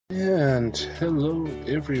And hello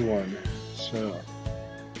everyone, so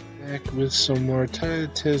back with some more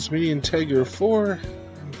Tasmanian Tiger 4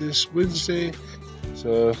 this Wednesday.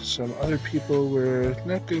 So some other people were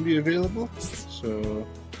not going to be available, so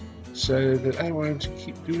decided that I wanted to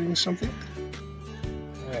keep doing something.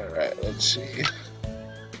 Alright, let's see.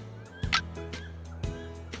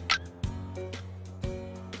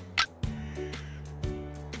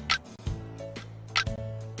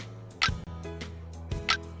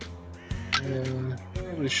 And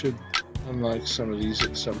probably should unlock some of these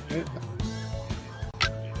at some point.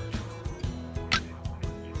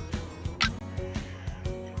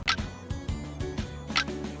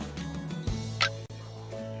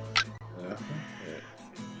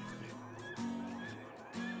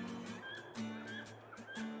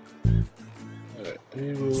 Alright,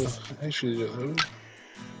 we will actually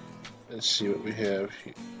let's see what we have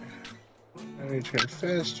here. Now return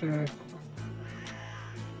faster.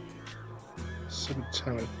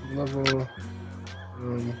 Subatomic level.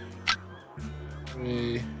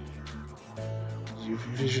 Ray. Your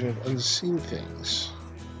vision of unseen things.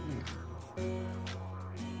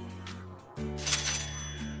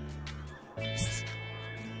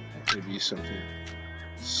 That could be something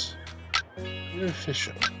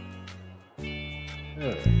beneficial.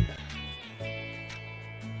 Alright.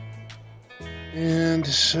 And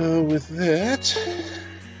so with that,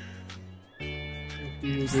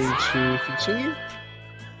 we are going to continue.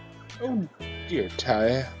 Oh dear,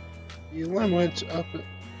 Ty. The alarm went up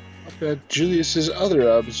at Julius's other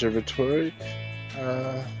observatory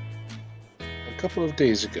a couple of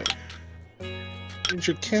days ago.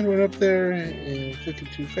 Ranger Ken went up there and clicking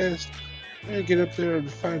too fast. I'm gonna get up there and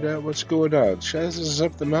find out what's going on. Shaz is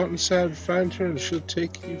up the mountainside, find her, and she'll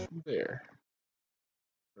take you from there.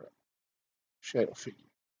 Shadow figure.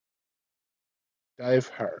 Dive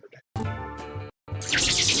hard.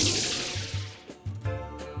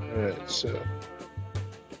 Alright, so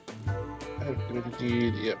I've been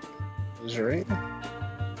indeed, yep. Is right.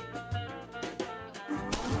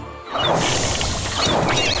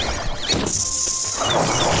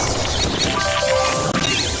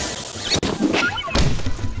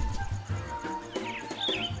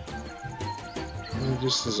 And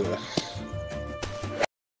just as a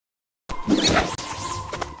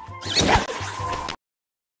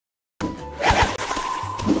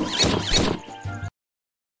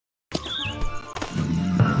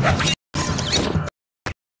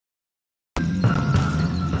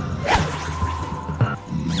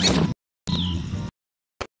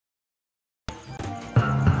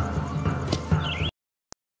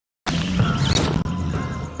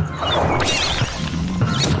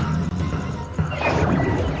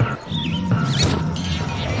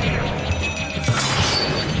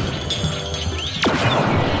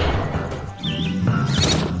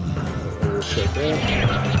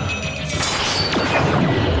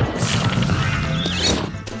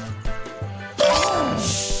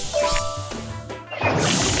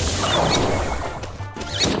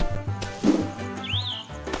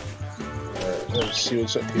let's see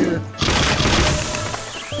what's up here.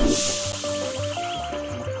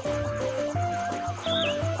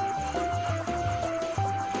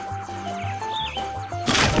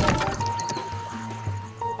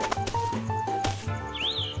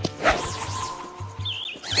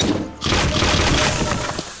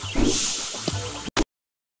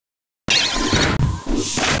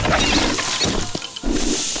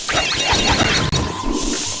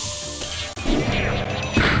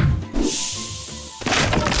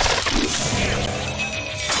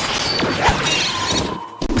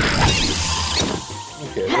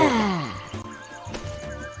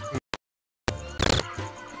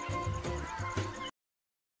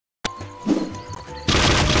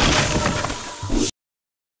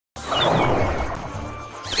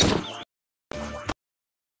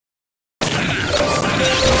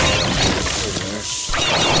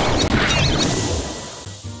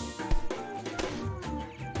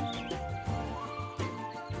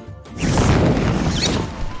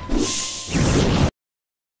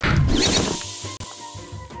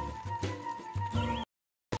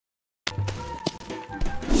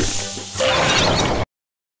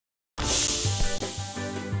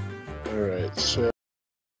 Alright, so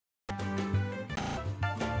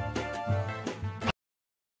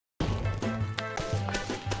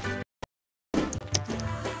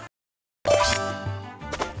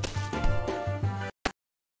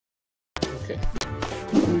okay,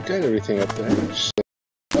 we got everything up there, so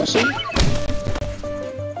awesome.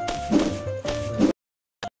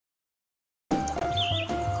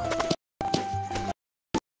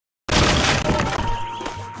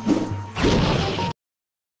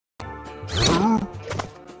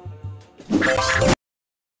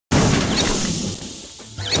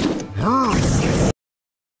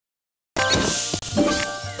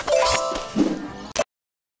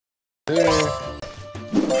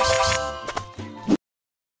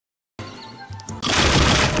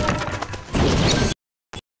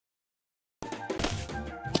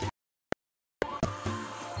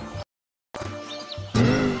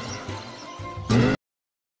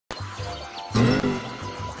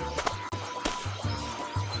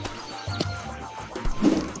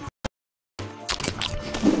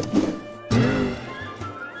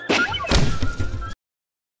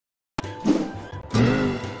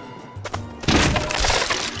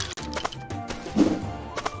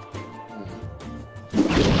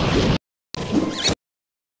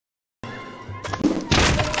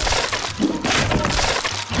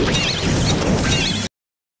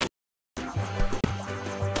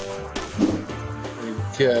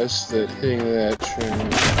 guess that hitting that trim.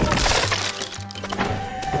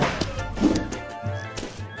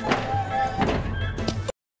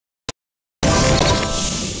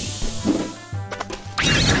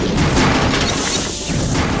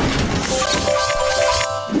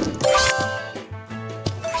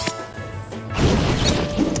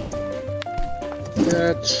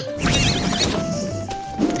 That.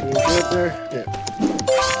 Can we get there? Yeah.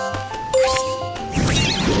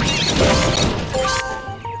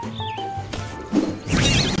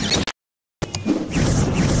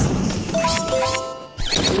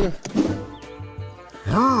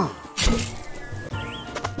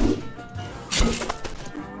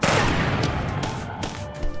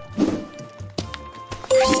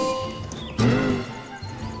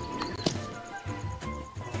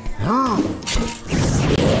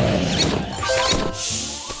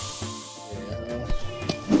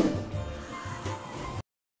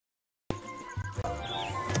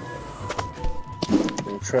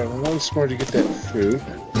 Try once more to get that fruit.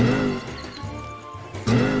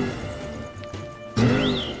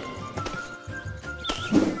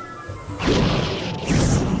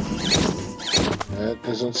 That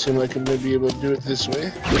doesn't seem like I'm going to be able to do it this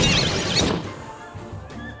way.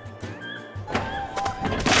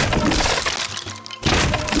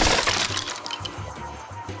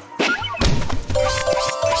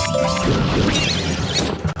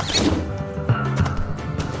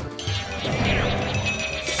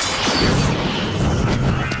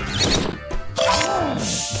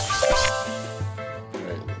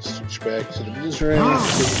 Back to the blues room,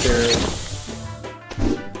 take care of.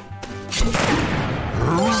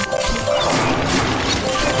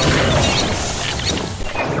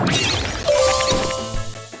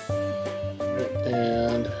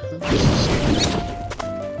 And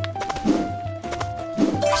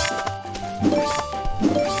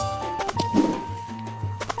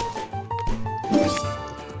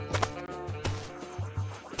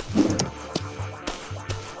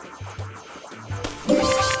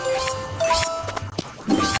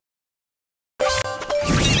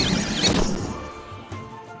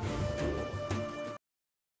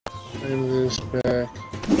bring this back.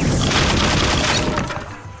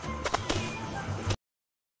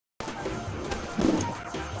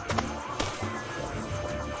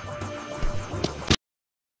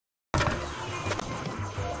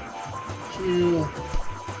 Two.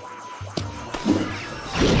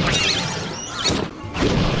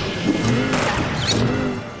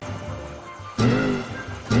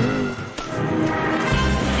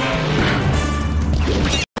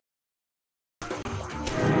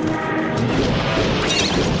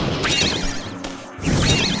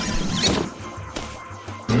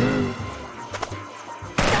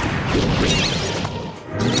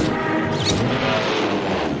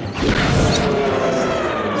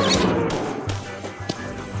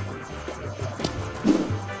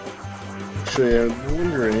 Actually, I'm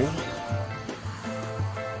wondering.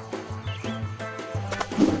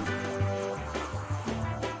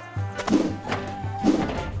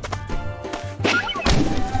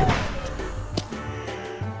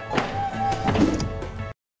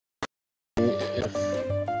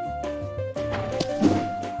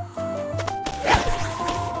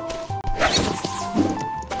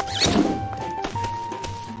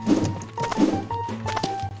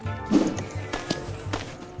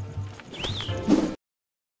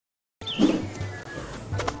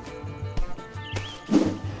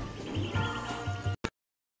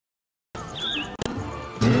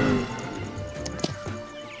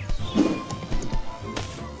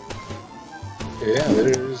 Yeah,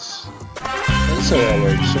 there's. That's how that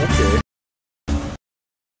works. Okay.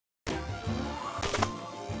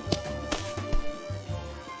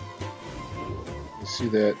 You see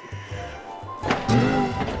that?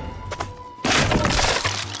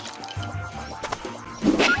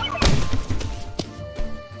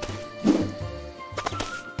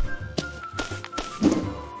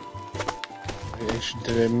 Actually,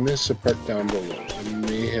 did I miss a part down below? I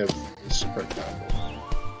may have missed a part down below.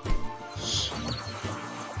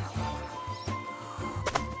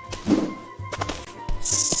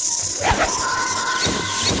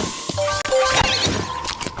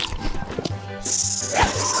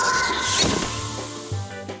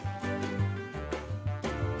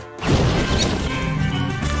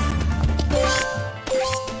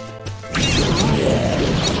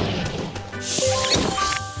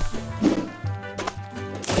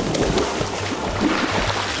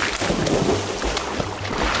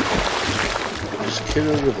 Kid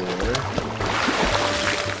over there.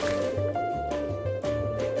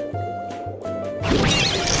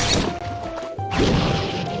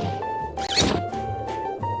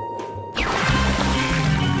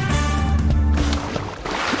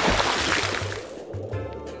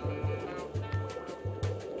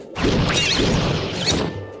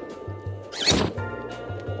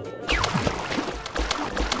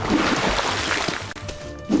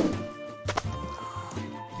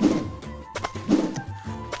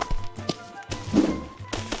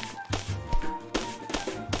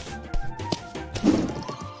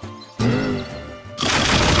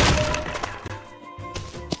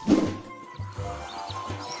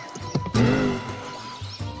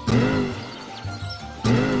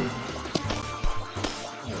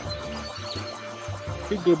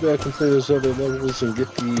 could go back and play those other levels and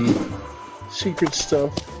get the secret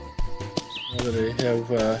stuff. Now that I have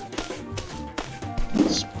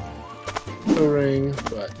the ring,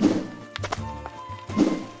 but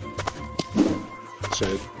so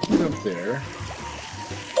get up there.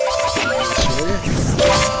 This way.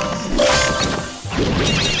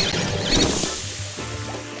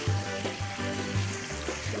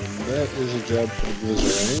 And that is a job for the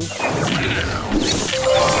blizzarding.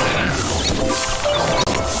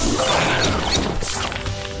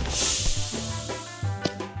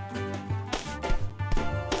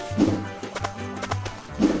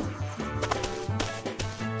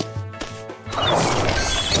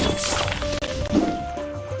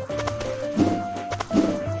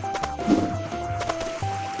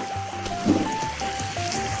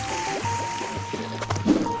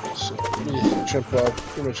 Jump off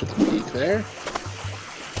pretty much at the peak there.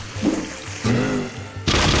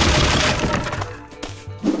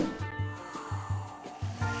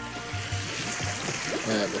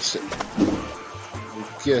 And that's it. I'm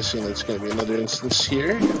guessing that's going to be another instance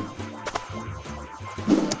here.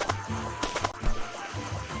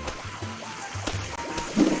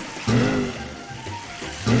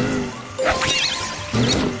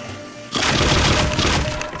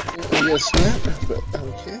 I guess not, but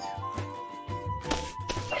okay.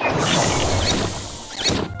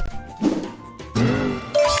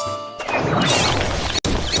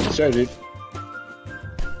 Sorry, dude.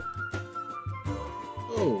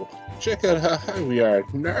 Oh, check out how high we are.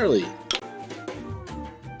 Gnarly.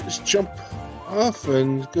 Just jump off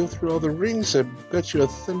and go through all the rings. I bet you a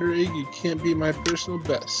thunder egg you can't be my personal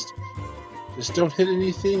best. Just don't hit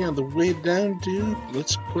anything on the way down, dude.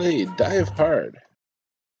 Let's play. Dive hard.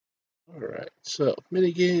 Alright, so,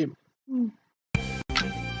 minigame.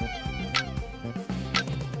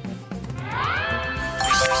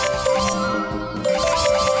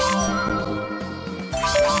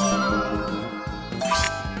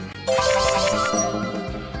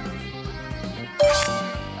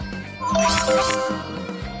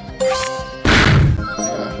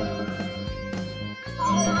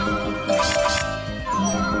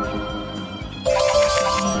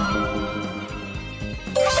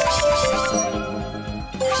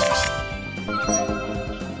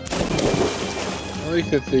 I like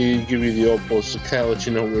that they give you the old pulse to kind of let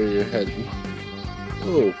you know where you're heading.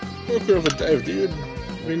 Oh, poker of a dive, dude.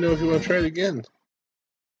 Let me know if you want to try it again.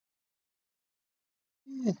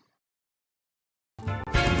 Yeah. Do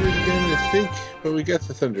it again, I think, but we got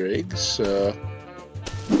the thunder eggs, so...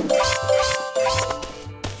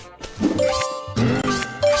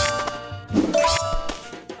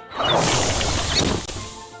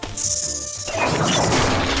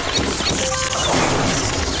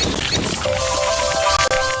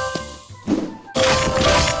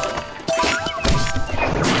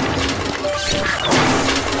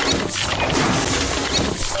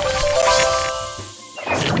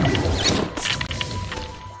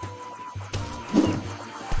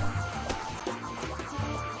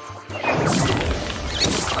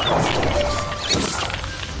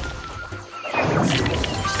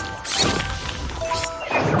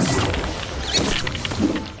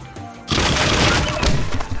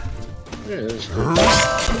 Yeah, that's good.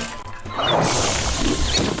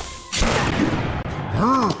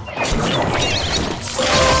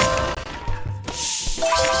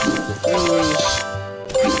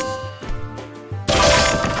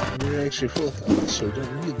 We're actually full of health, so we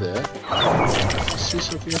don't need that. Let's see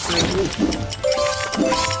something up there.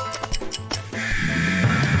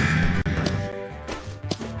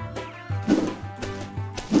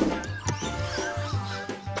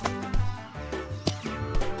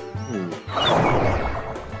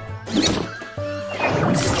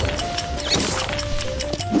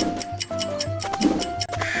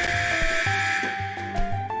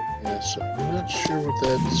 So I'm not sure what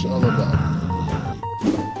that's all about.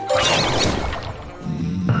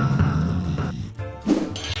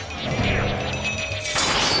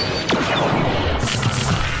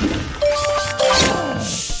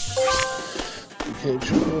 Okay,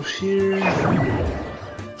 jump off here.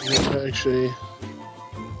 Yeah, actually.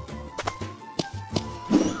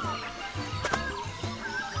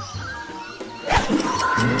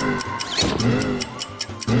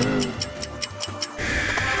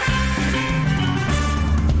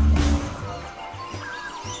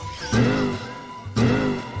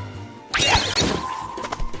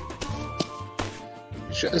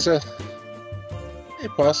 Hey,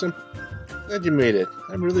 Possum. Glad you made it.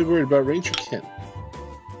 I'm really worried about Ranger Ken.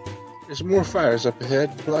 There's more fires up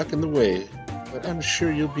ahead, blocking the way, but I'm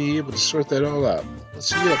sure you'll be able to sort that all out. I'll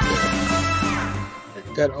see you up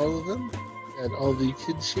there. Got all of them? Got all the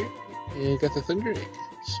kids here, and got the Thunder Egg.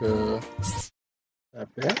 So,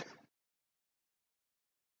 not bad.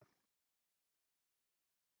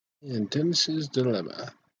 And Dennis's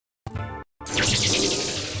Dilemma.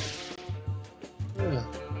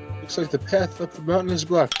 Looks like the path up the mountain is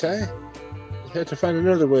blocked, Ty. You'll have to find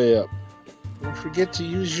another way up. Don't forget to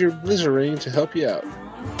use your Blizzard Ring to help you out.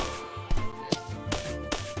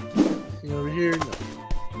 Anything over here? No.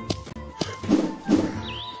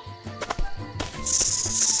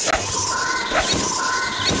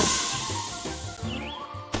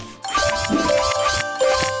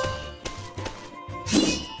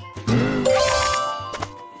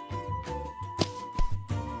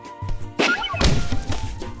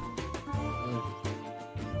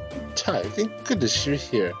 Ty, thank goodness you're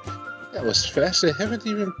here. That was fast. I haven't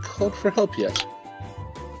even called for help yet.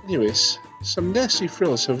 Anyways, some nasty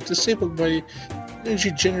frills have disabled my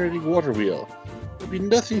energy-generating water wheel. It'll be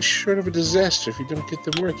nothing short of a disaster if you don't get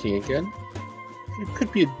them working again. If you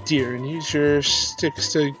could be a deer and use your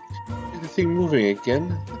sticks to get the thing moving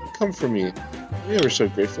again, come for me. I'll be ever so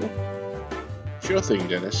grateful. Sure thing,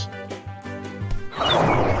 Dennis.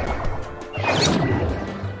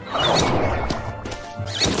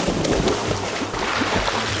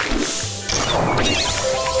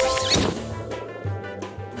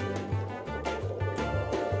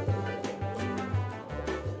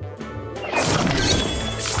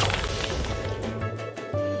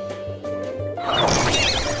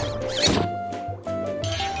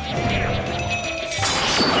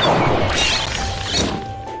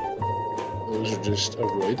 Just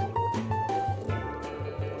avoid.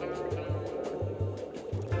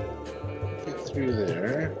 Get through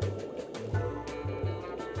there.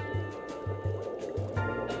 I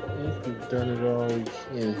think we've done it all we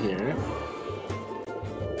can here.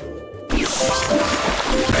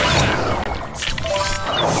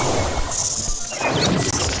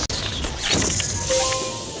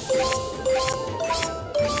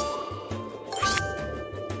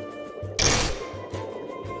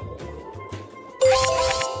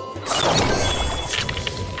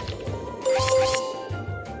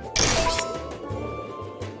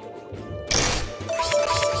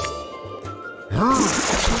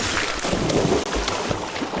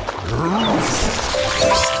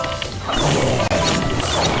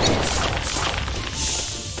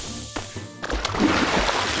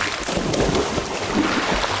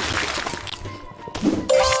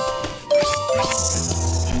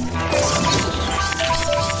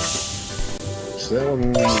 So that one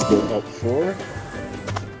will go up 4.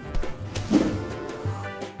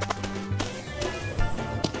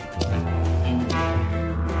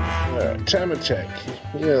 Alright, time attack.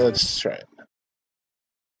 Yeah, let's try it.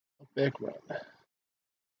 Back run.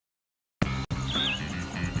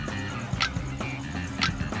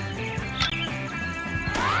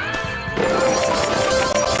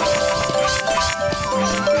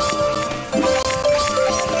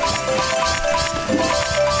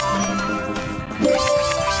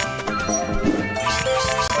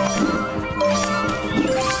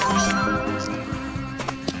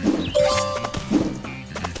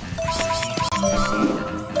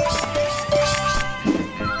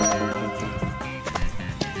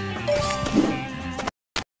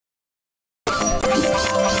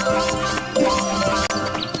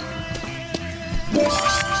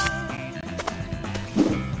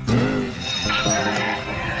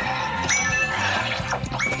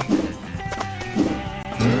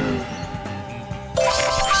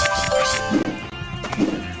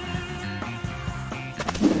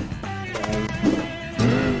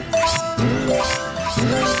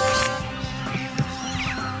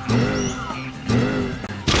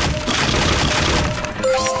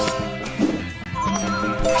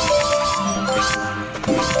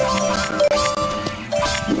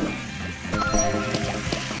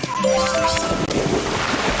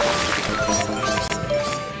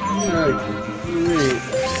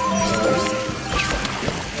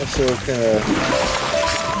 So kind of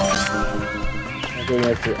I'm going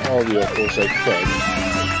after all the apples I could.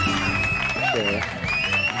 So,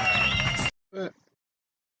 but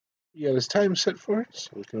he got his time set for it,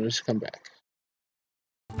 so we can always come back.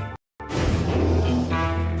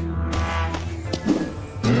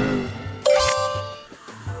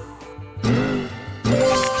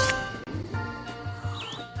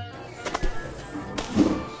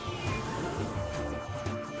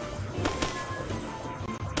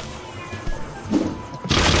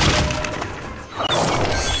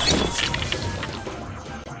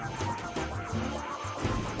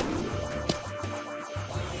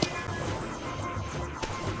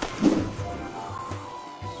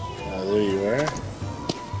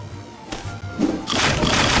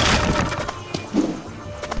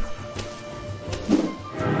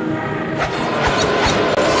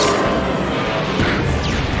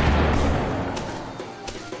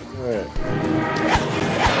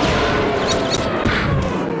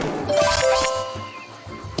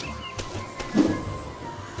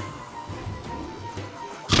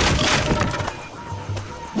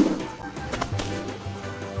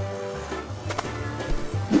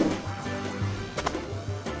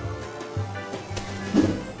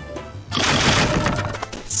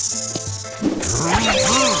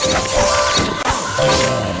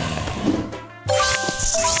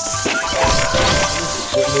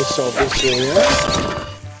 solve this area.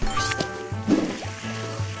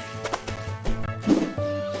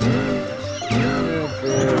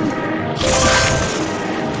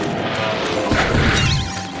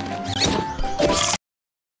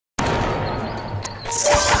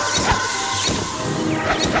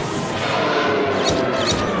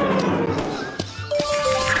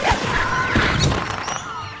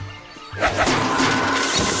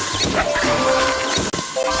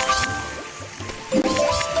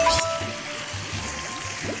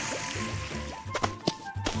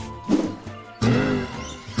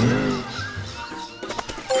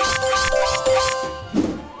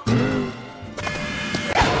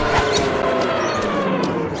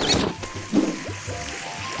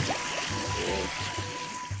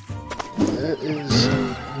 That is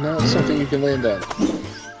not something you can land on.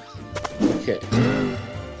 Okay.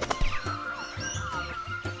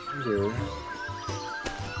 There.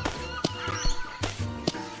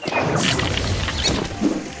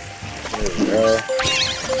 There we are.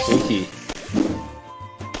 Sneaky.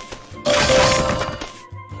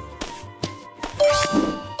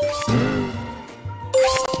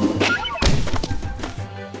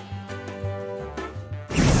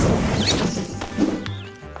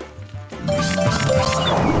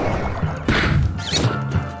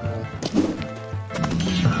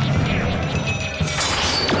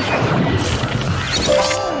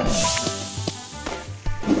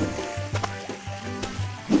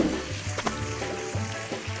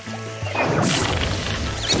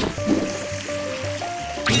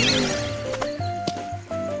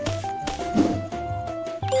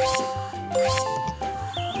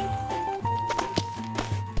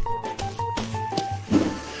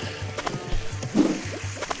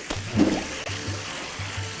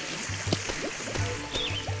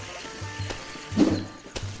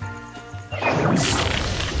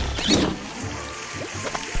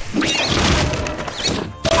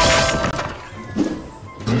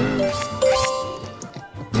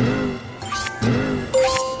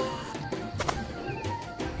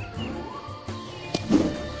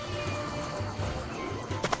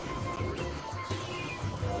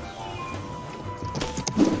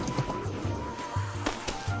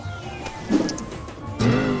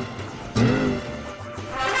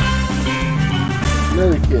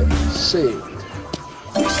 Get saved.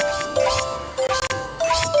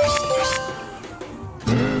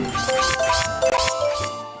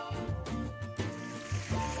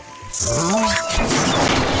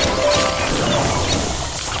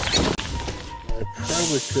 I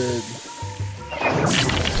probably could.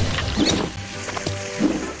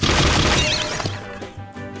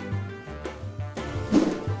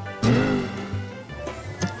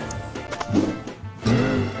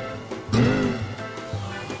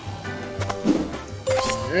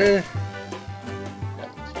 There.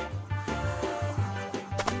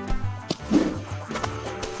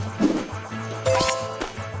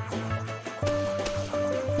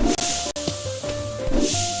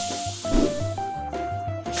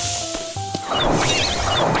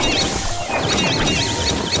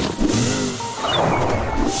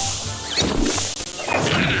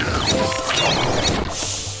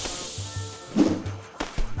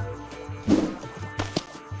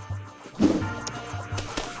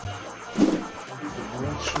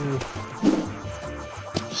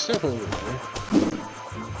 Step over there.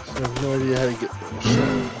 So I have no idea how to get there. So.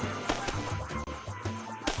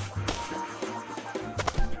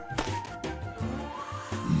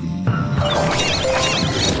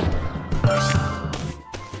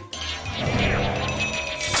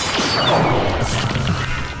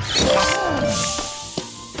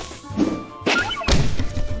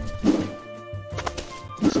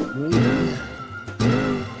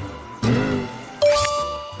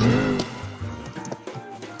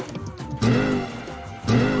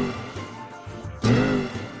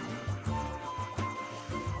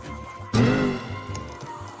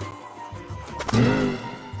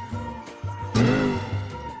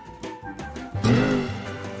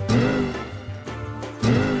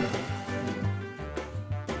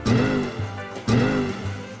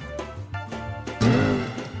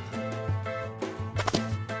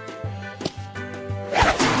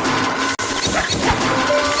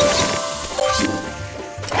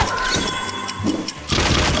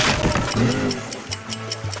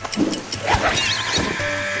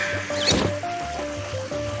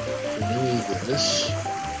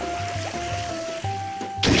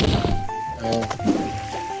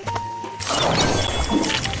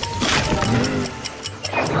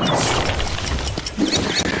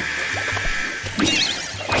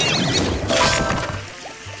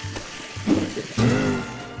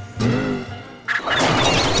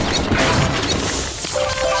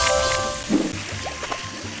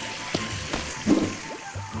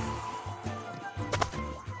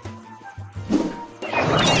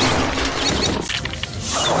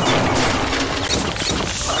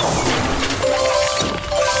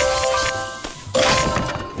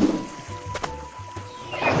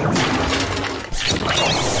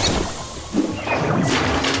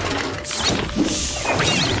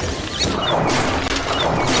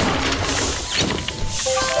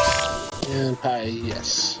 pie,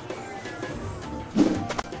 yes.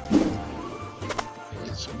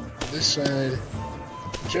 Okay, so this side.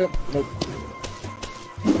 Jump. Nope.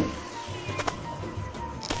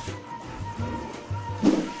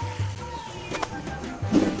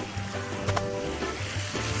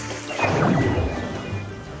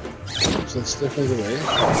 So that's definitely the way.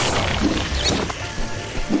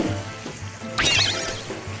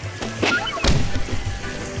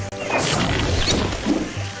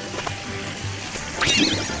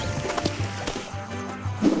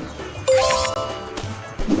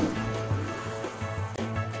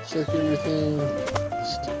 Check everything.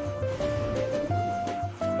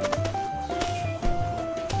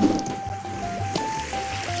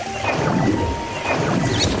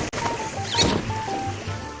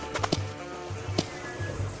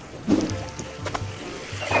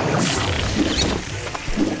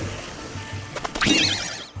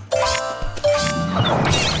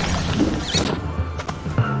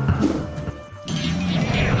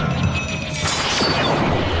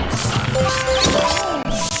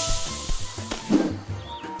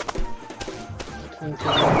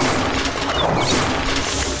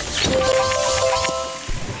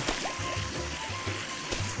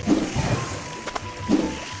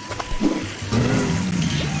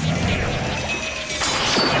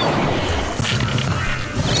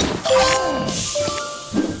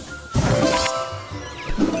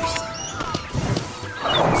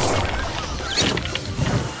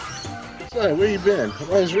 Where you been?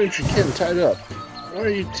 Why is Ranger Ken tied up? Why are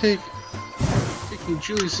you taking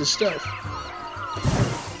Julius' stuff?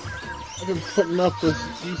 I've been putting up with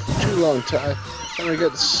you for too long, Ty. Trying to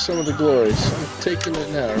get some of the glory, so I'm taking it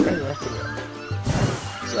now, right after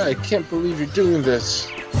that. So I can't believe you're doing this.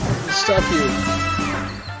 Stop you.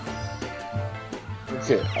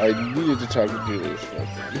 Okay, I needed to talk to Julius for that.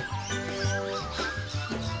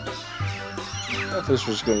 I thought this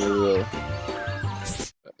was going to be a little...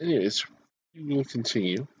 Anyways, we will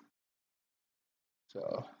continue.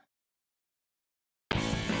 So...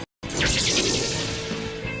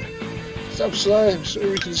 Stop slime so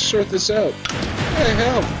we can sort this out. Hey,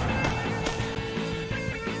 help!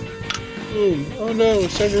 Boom. Oh no,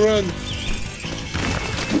 it's time to run.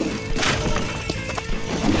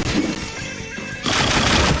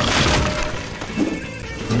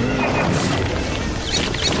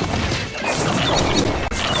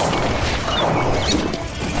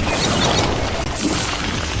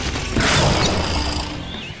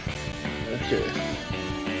 Okay.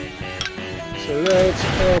 So that's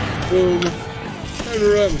up. Boom. Time to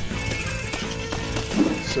run.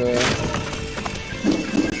 So,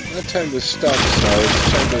 not time to stop now,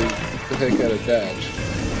 it's time to get the heck out of Dodge.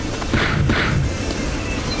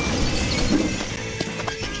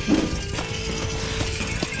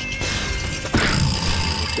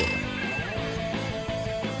 Okay.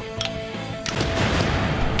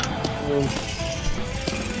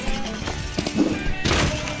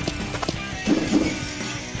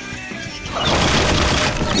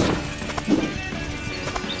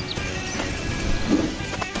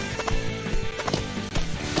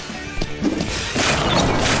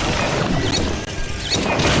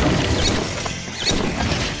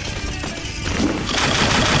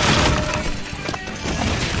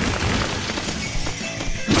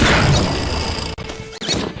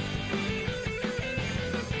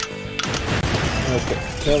 Okay,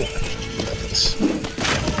 come on. Yes.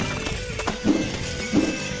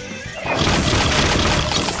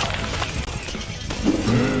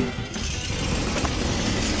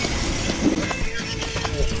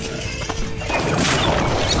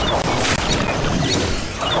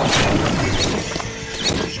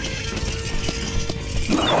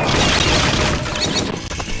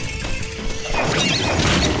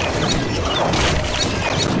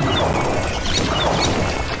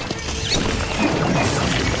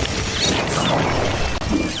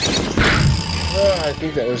 I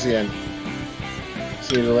think that was the end.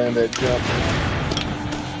 See to land that jump.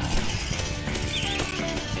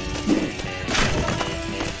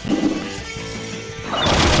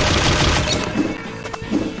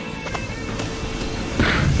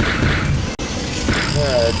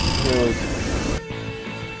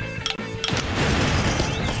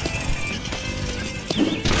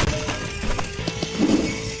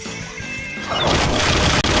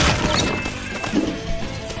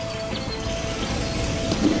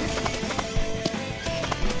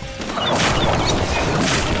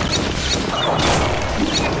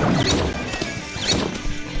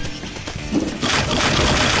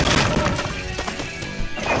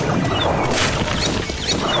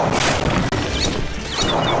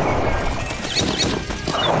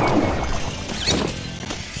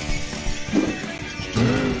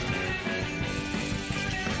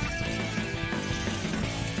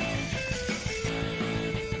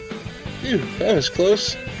 That was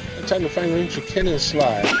close. No time to find rooms for Ken and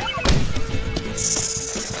Sly.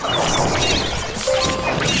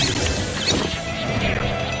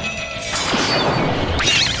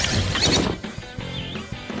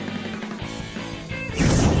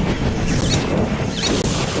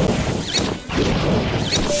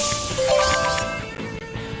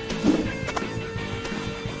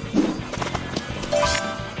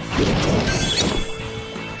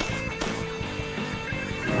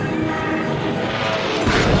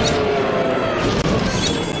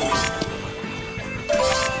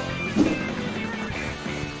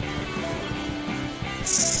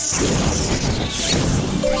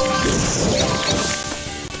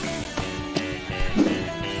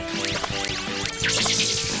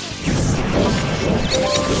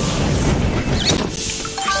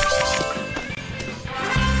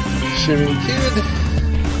 Shivering Kid.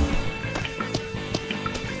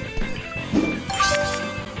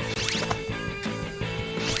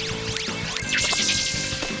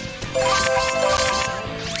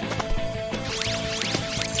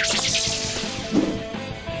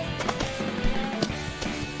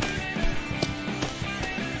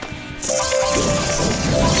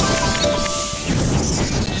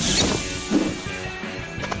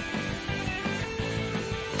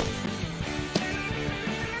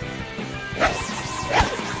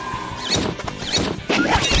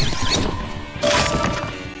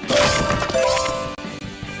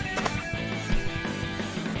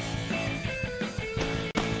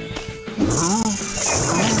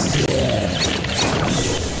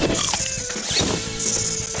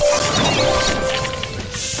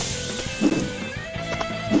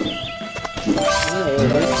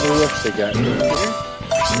 They got me here.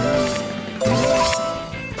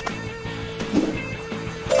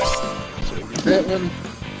 So we get that one.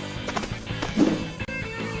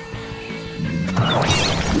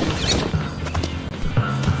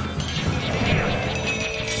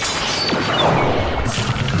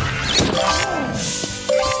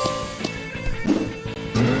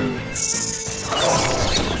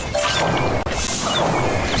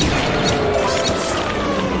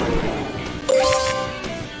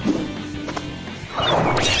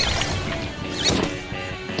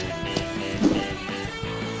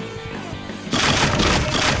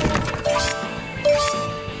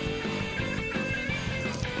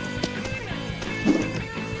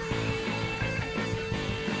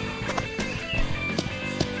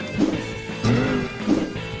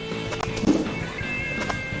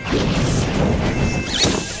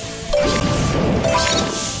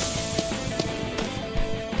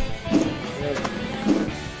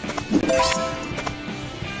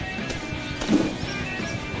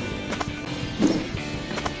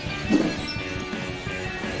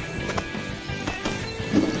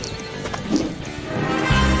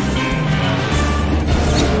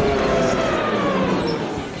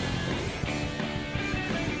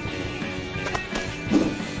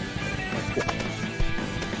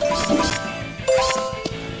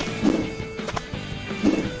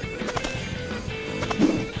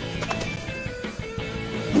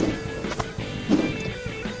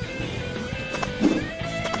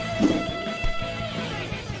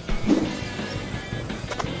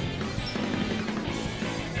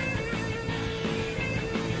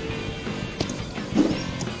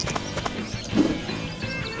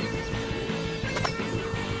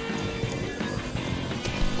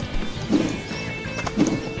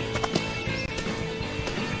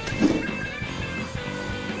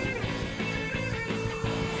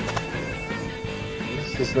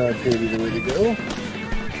 Does not appear to be the way to go.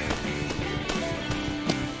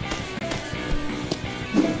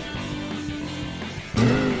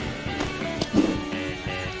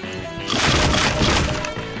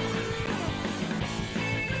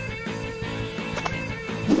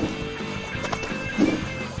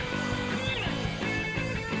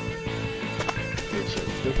 Okay, so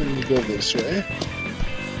definitely go this way.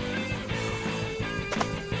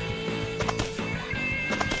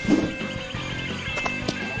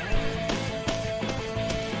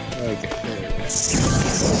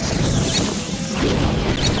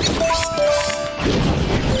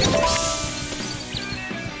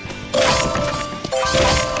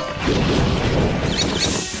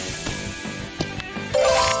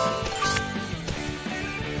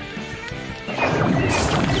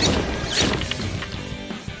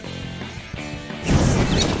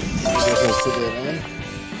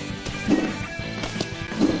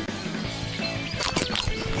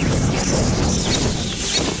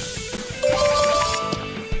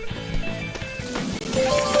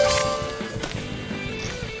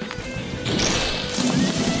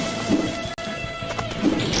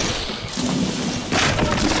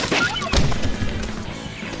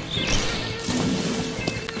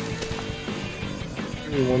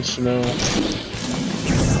 wants to know.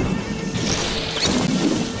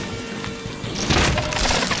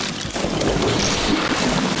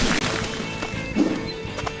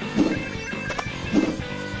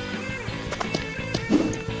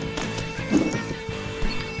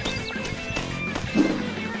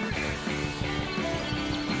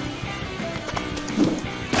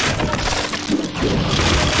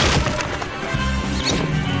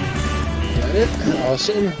 Got it.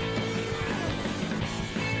 Awesome.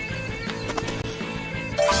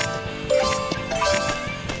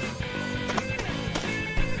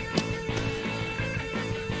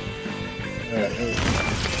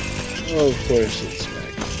 Oh, of course it's back.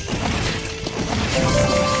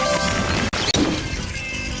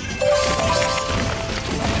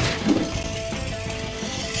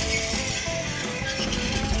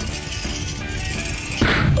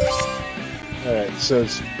 Alright, so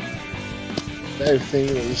it's that thing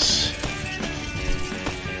is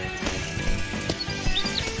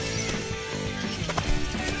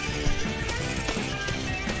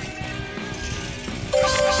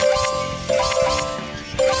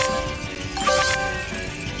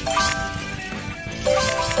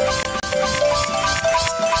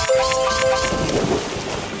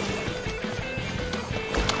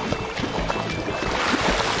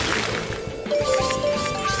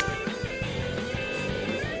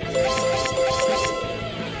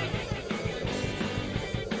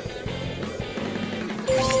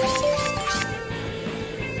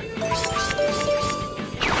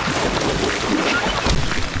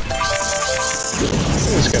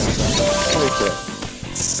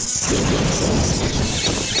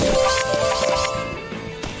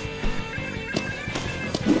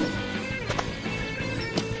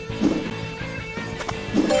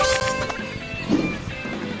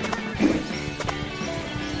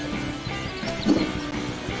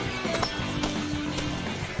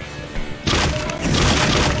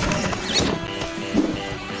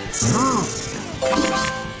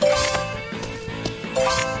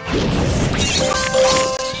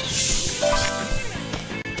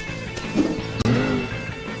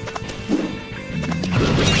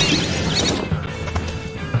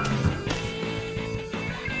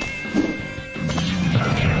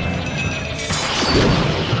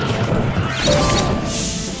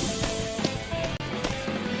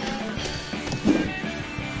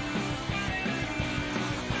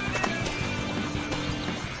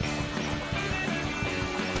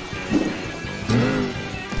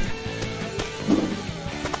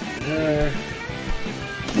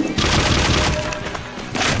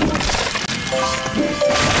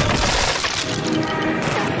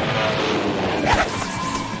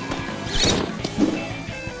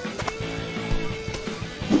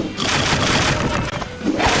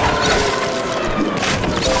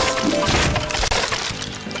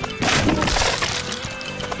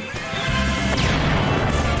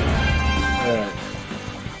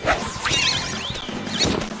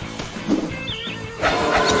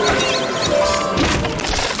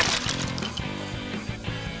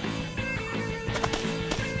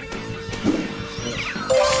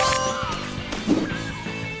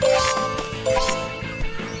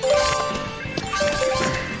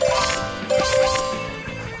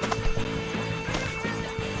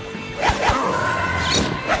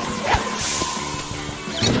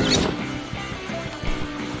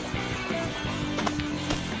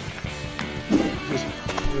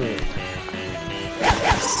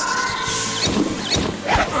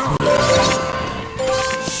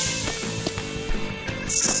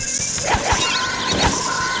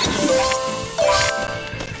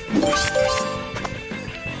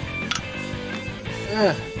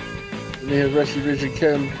Rusty Richard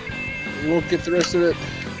Ken. You won't get the rest of it.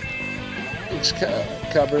 It's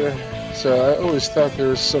Cabra. So I always thought there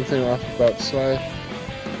was something off about Sly.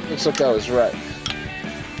 Looks like I was right.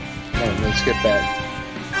 Come on, let's get back.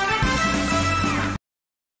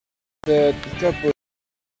 That couple,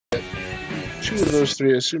 two of those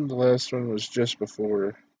three. I assume the last one was just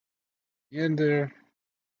before the end there.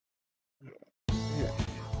 Yeah.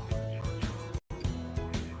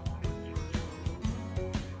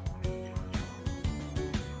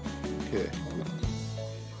 Okay,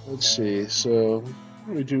 let's see, so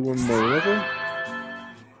let me do one more level.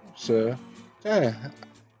 So,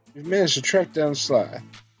 we've managed to track down Sly.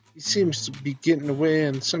 He seems to be getting away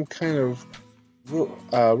in some kind of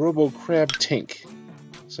robo-crab tank.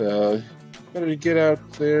 So, better get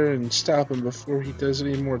out there and stop him before he does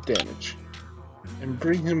any more damage. And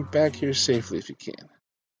bring him back here safely if you can.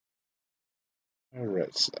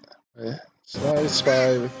 Alright, Sly. Sly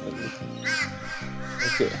spy with everything.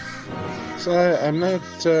 Okay. Sly, I'm not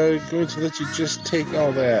going to let you just take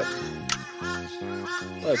all that.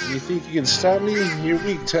 What, do you think you can stop me? You're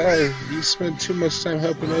weak, Ty. You spend too much time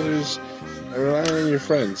helping others and relying on your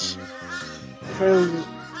friends.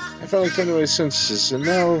 I finally come to my senses, and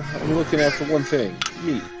now I'm looking out for one thing.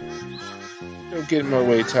 Me. Don't get in my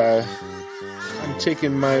way, Ty. I'm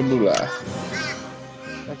taking my moolah.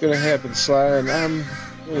 Not gonna happen, Sly, and I'm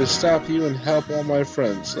going to stop you and help all my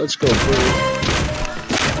friends. Let's go, Bird.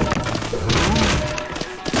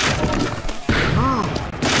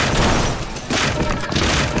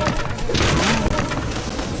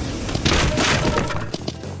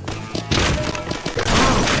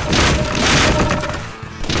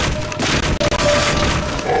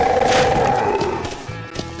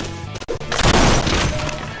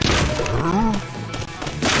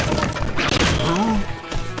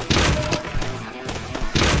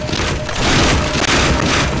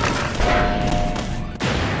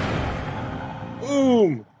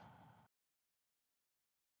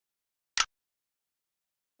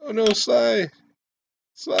 Oh no, Sly!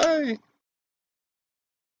 Sly!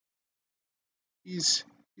 He's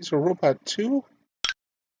a robot too?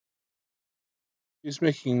 He's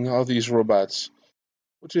making all these robots.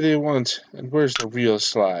 What do they want, and where's the real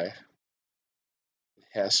Sly? It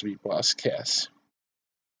has to be Boss Cass.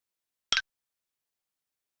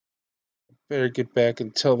 Better get back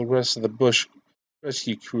and tell the rest of the Bush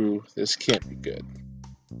rescue crew this can't be good.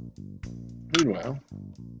 Meanwhile,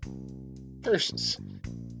 curses.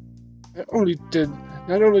 Not only did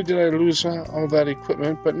I lose all that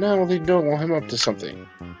equipment, but now they know I'm up to something.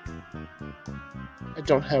 I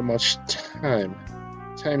don't have much time.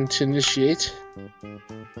 Time to initiate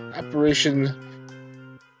Operation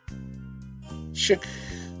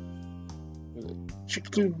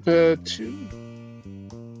Chicklube 2.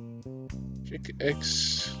 Chick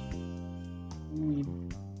X.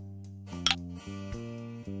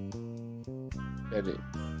 That it.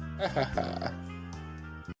 Ha ha ha.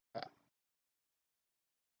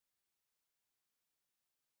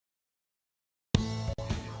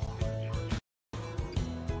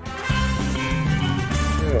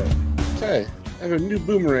 Hey, I have a new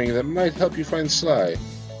boomerang that might help you find Sly.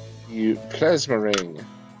 The Plasma Ring.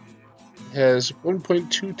 It has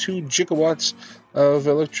 1.22 gigawatts of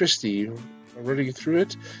electricity running through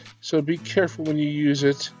it, so be careful when you use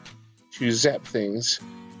it to zap things.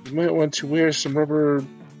 You might want to wear some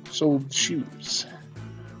rubber-soled shoes.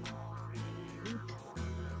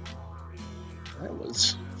 That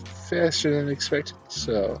was faster than expected,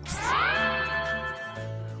 so...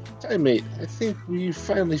 Hi, mate. I think we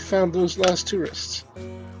finally found those lost tourists.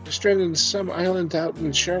 They're stranded in some island out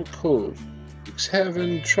in Shark Cove. Luke's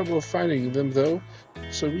having trouble finding them, though,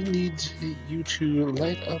 so we need you to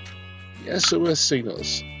light up the SOS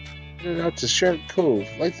signals. Get out to Shark Cove,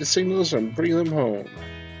 light the signals, and bring them home.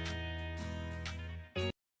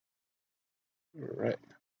 Alright.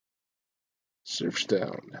 Surf's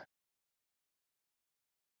down.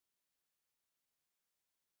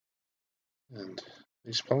 And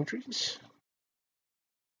these palm trees.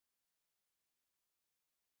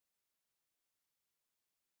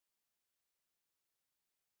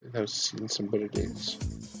 I've seen some better days.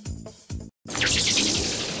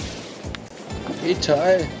 Hey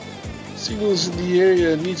Ty, signals in the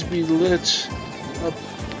area need to be lit up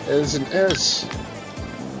as an S.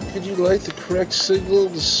 Could you light the correct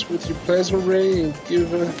signals with your plasma ray and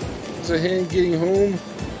give us a hand getting home?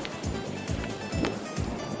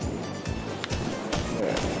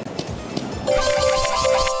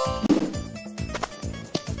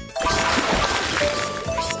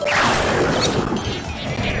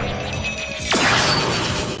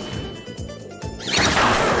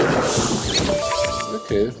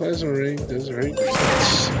 Okay, the plasma ring does very good.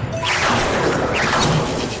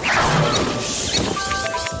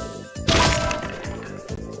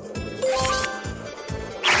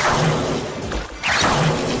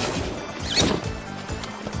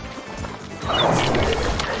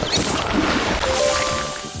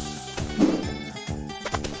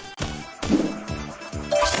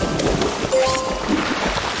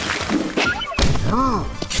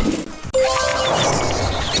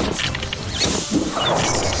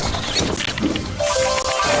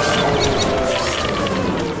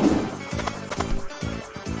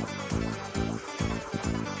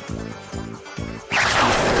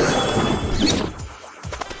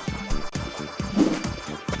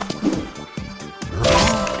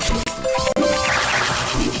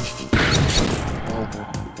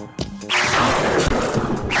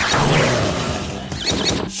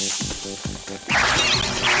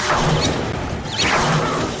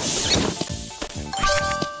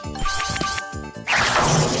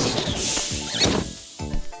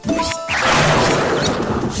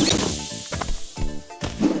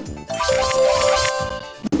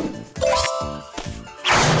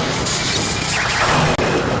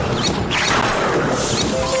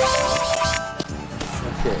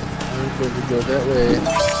 that way.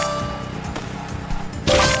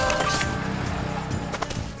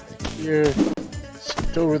 Here,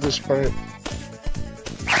 skipped over this part.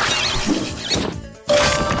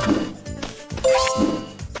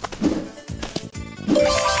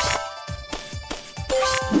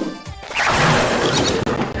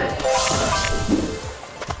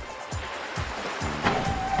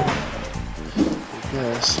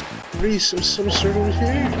 Yes, grease of some sort over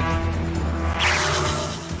here.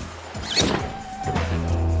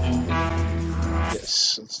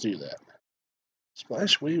 Yes, let's do that.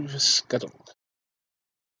 Splash wave scuttle.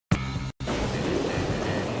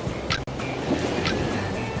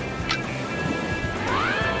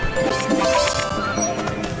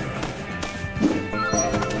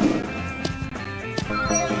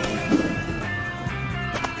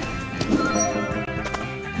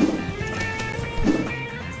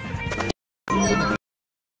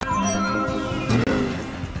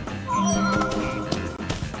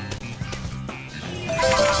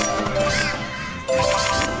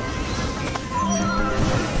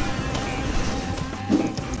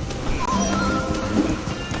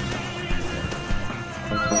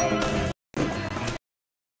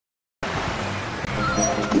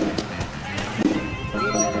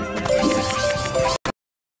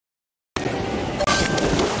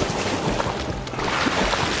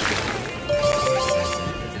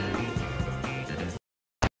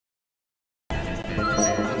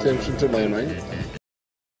 Attention to my mind.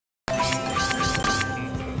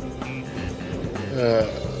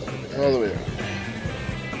 All the way up.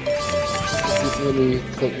 Let me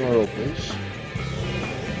click more opens.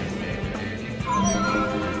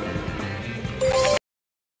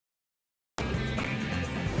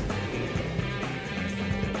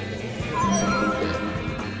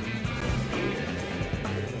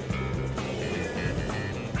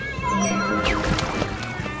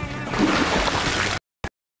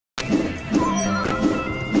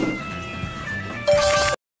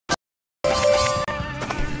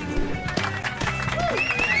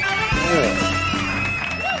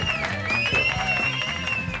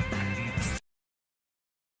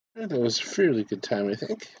 That was a fairly good time, I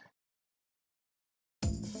think.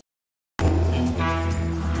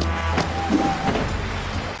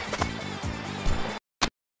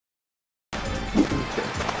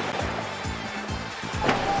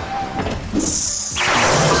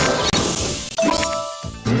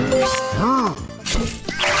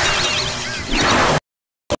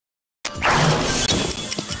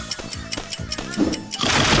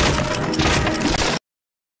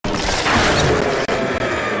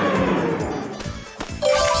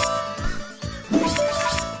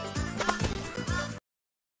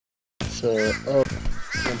 So, oh,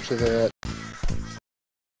 jump to that.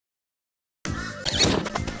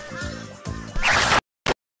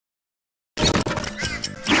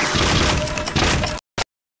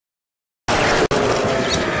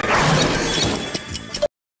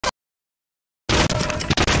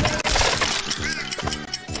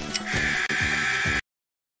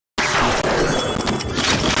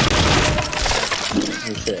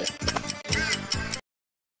 Okay.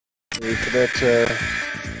 Wait for that to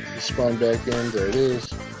spawn back in. There it is.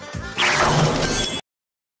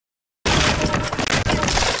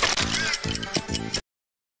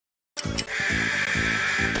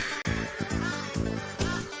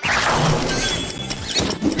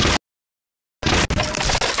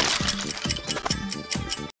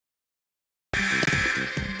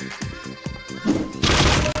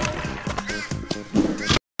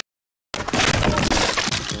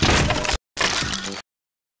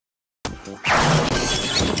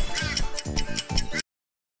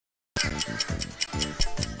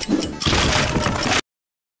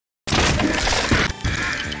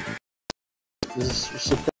 This is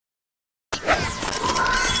super.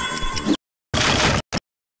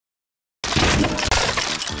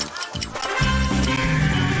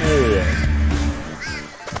 There we are.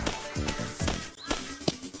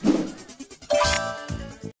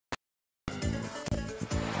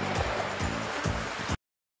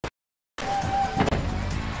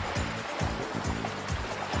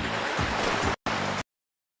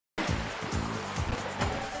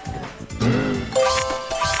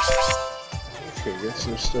 Okay, get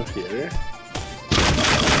some stuff here.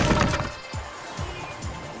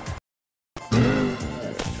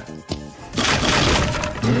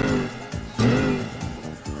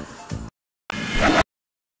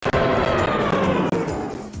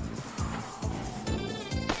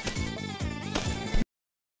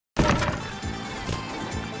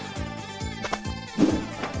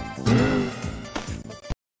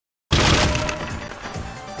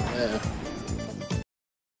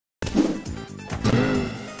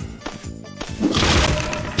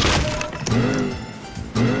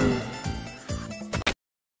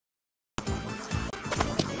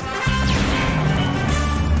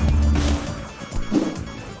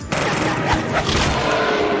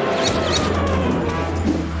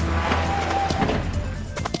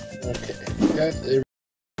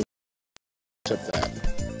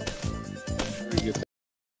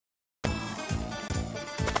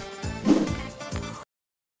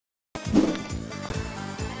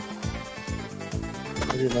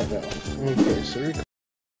 do not know. Okay, so it's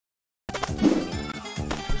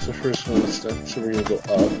the first one of the steps, so we're gonna go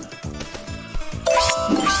up.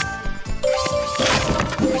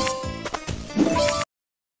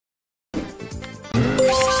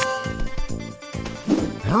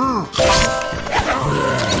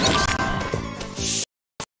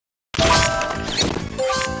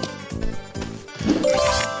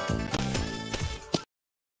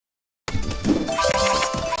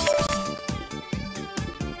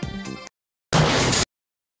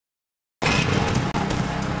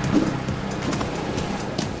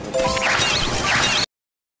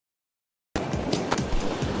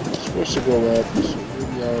 Supposed to go up, so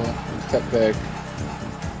maybe I'll cut back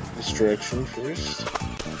this direction first.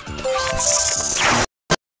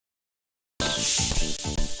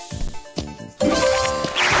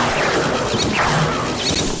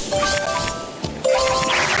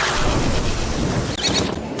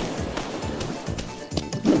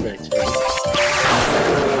 Come back to it.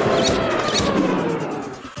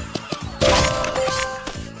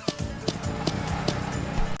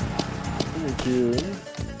 We'll do.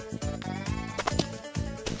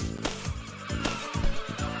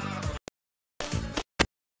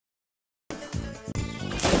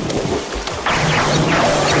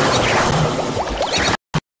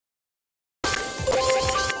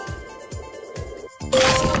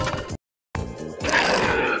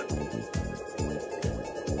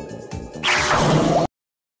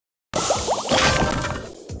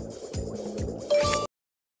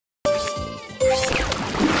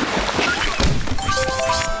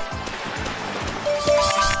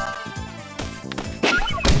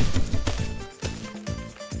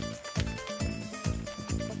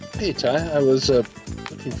 Hey Ty, I was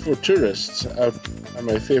looking for tourists out on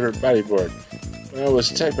my favorite bodyboard when I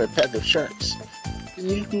was attacked by a pack of sharks. Can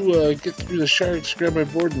you get through the sharks, grab my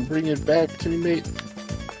board, and bring it back to me, mate?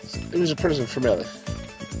 It was a present from Ellie.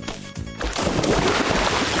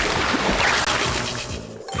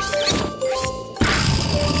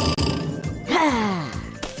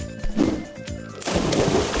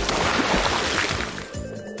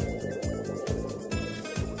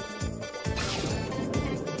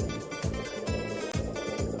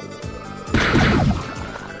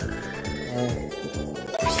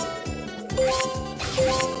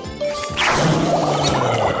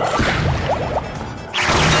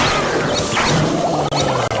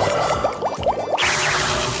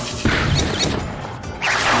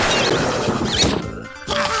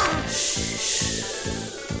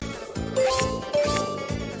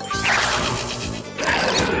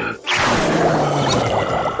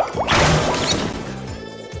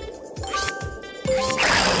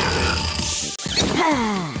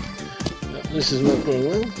 This is not going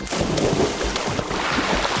well.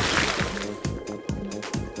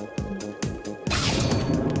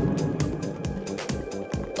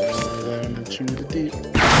 Down into the deep.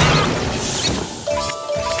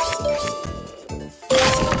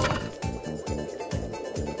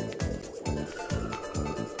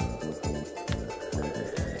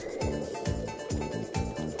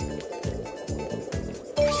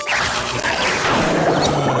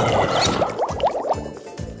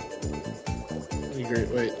 Great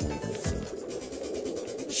weight.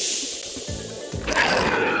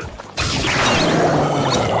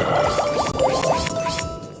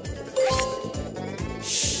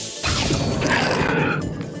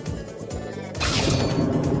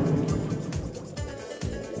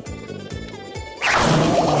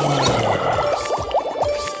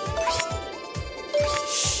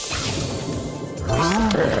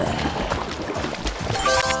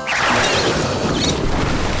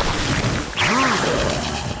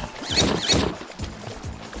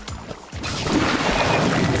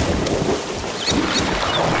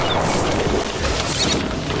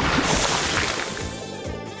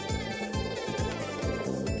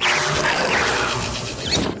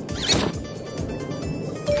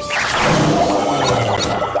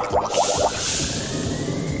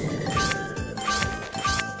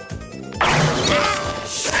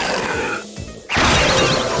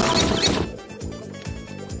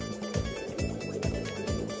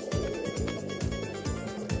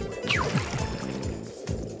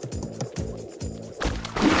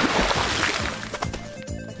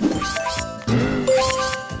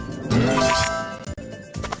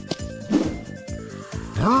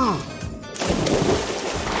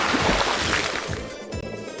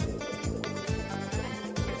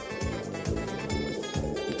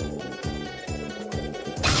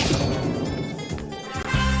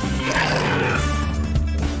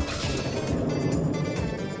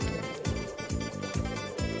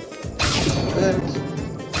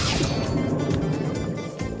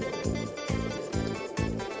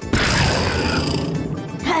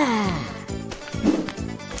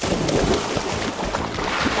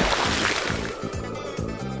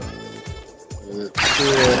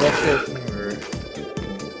 where I left it, or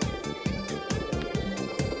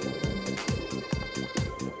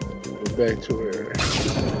go back to where?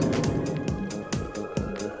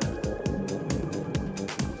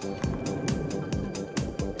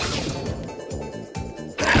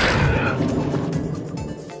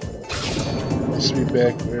 This will be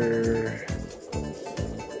back where.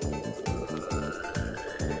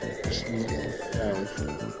 Down.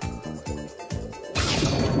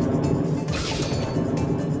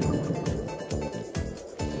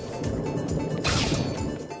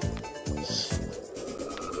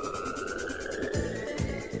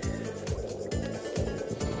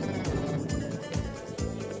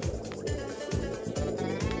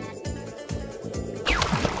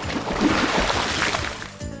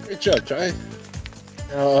 Great job, Ty.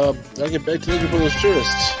 Now, I'll get back to looking for those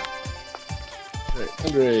tourists. Alright,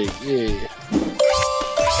 under egg, yay.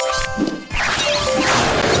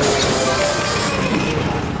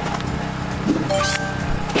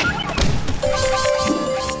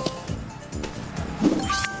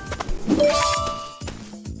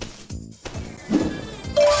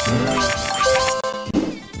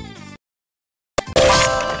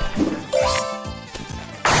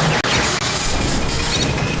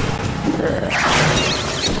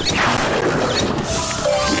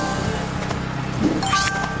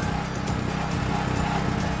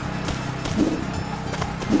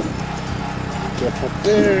 Jump up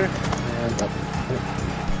there, and up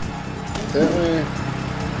that way.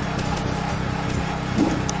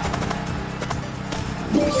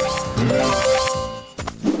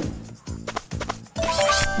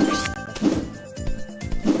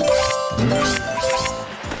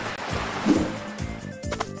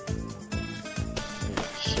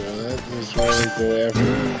 So that is where we go after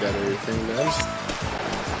we got everything done.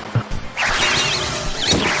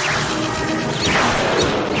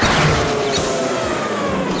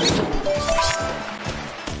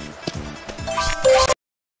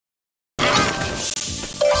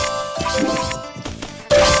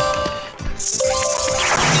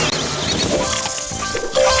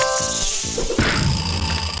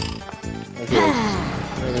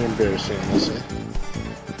 Rather embarrassing, I'll say. I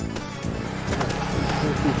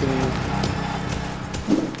think we can.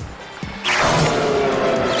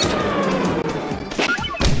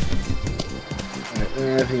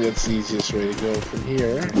 Alright, I think that's the easiest way to go from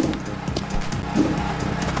here.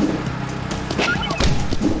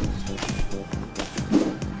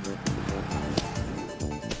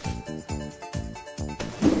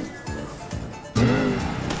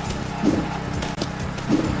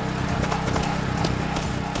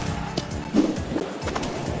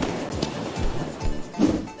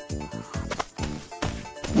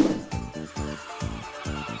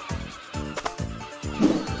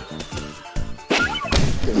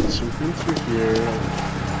 So go through here,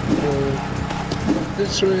 go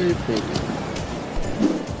this way, maybe.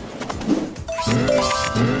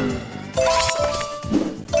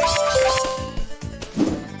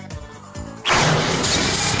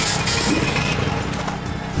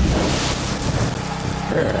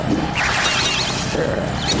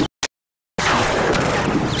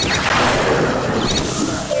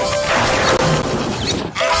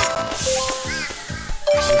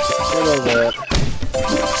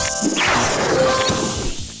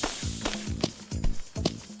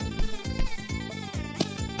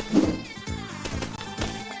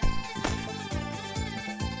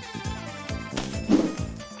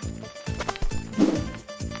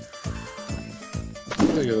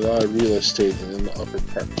 I got a lot of real estate in the upper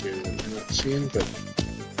part here that I'm not seeing, but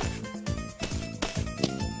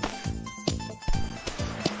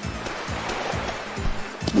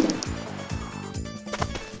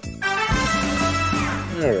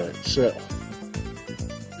alright, so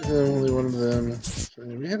only one of them. So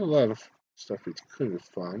we had a lot of stuff we could have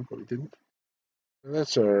found, but we didn't. So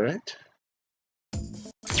that's alright.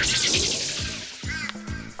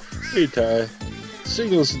 Hey Ty,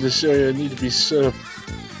 signals in this area need to be set up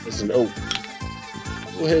as an oak.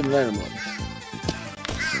 Go ahead and line them up.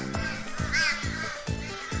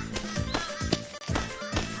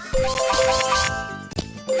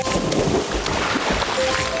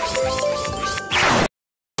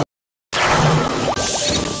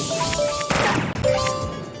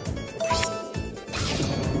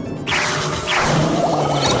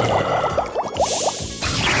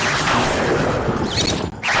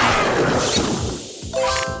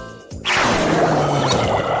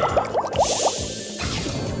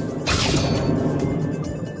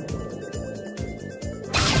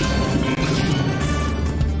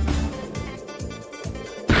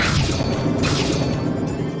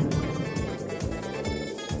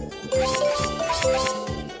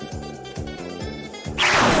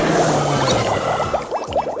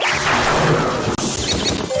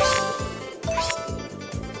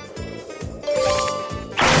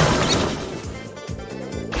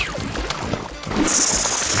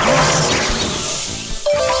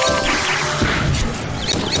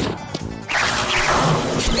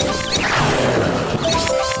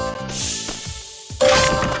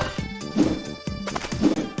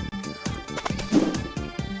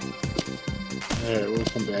 Alright, we'll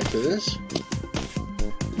come back to this.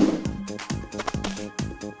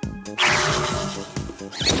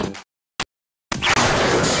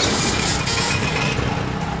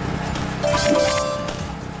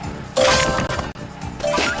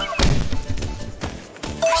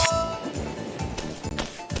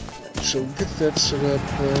 So we'll get that set up,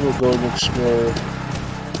 and we'll go and explore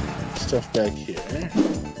stuff back here.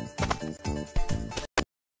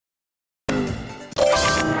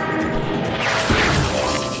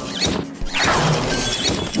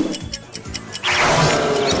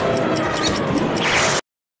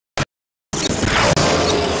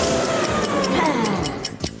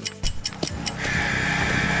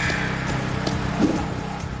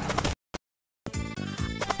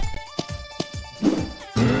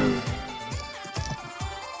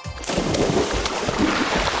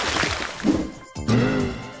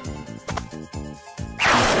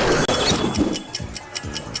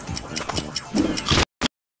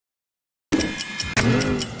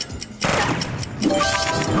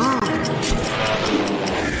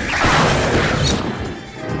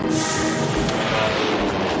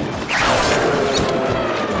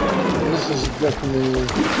 Definitely.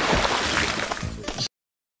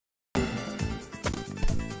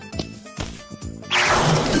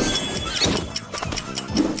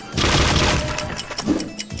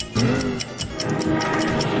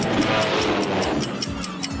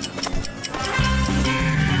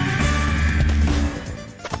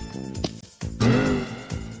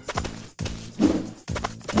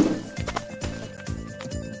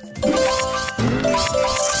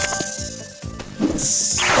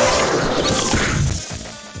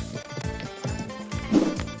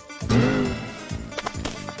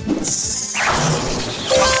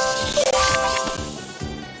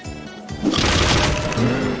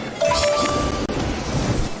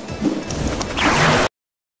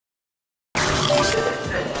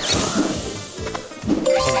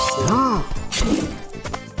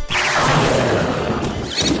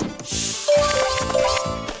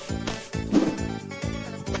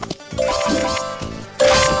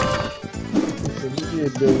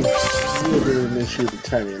 An issue with the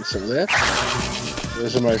timing and some of that.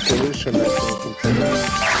 Those are my fingers, so I'm not going to complain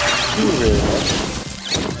too very much.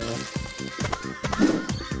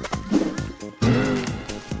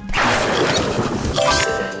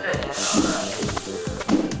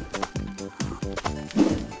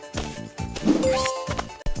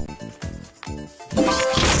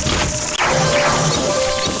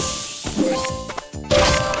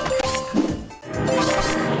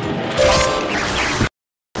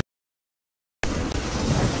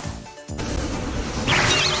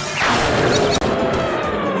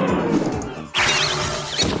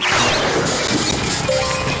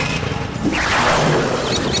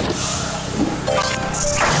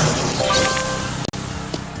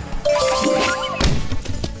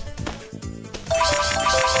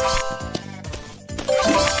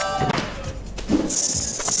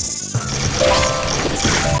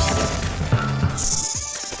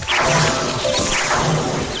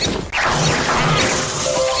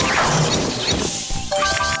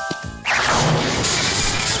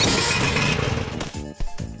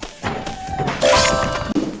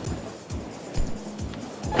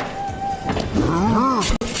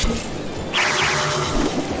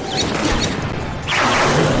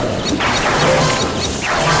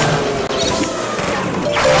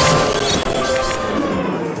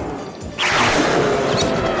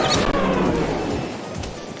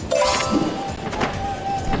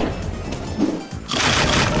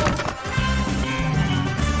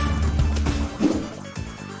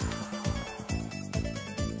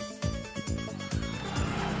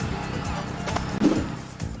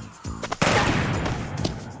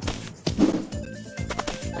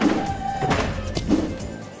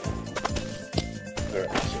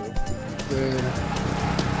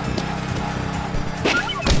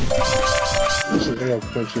 I'm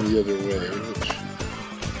punching the other way, which...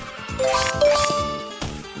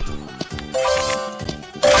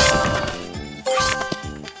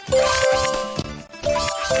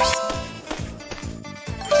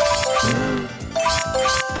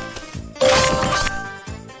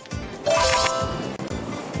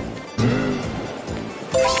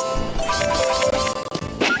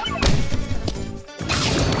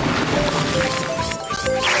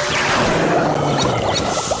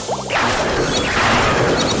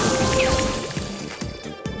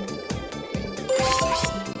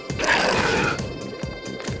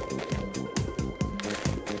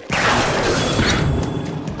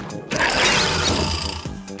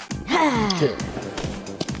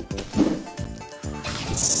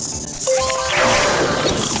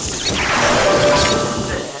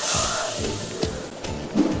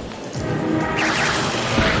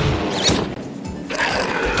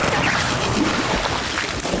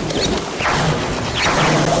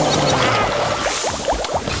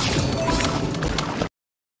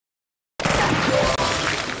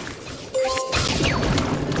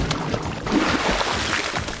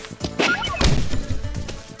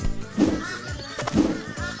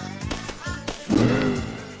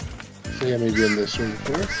 think I may be in this room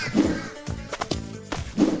before.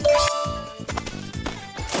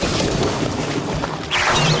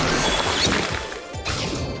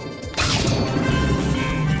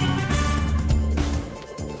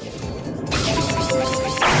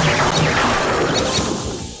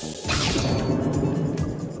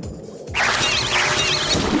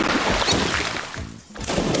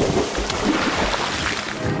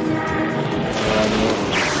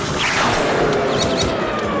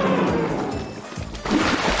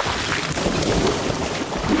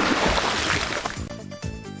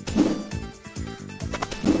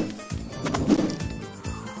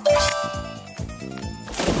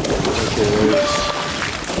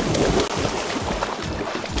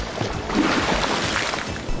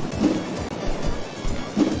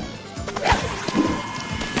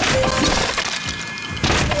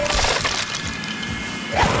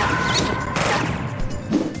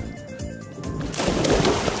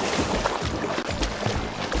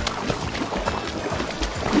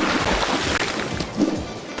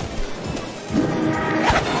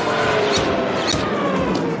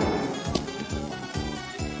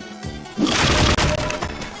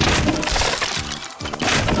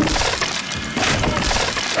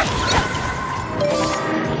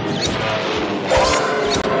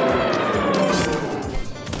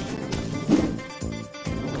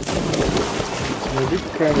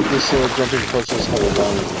 This jumping process how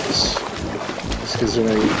long it is. It's because when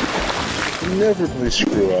I inevitably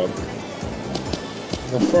screw up,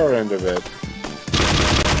 the far end of it,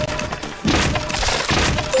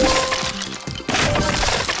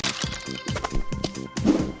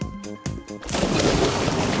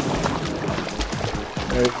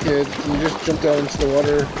 Alright kid, can you just jump down into the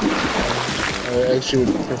water? I actually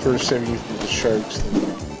would prefer saving you from the sharks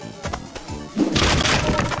than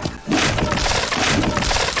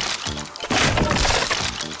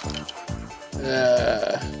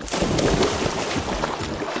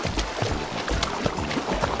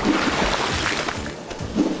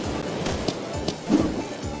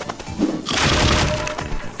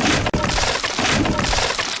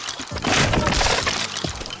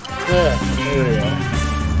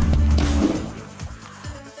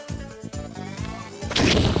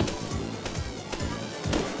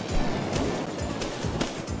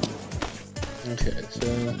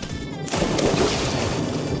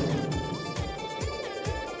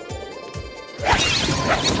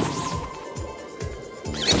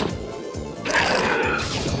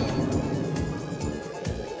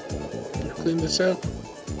clean this up.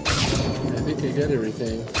 I think I got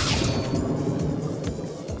everything.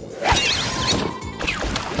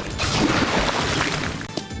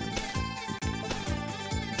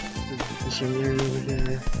 This one here, over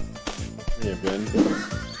here. Yeah, Ben.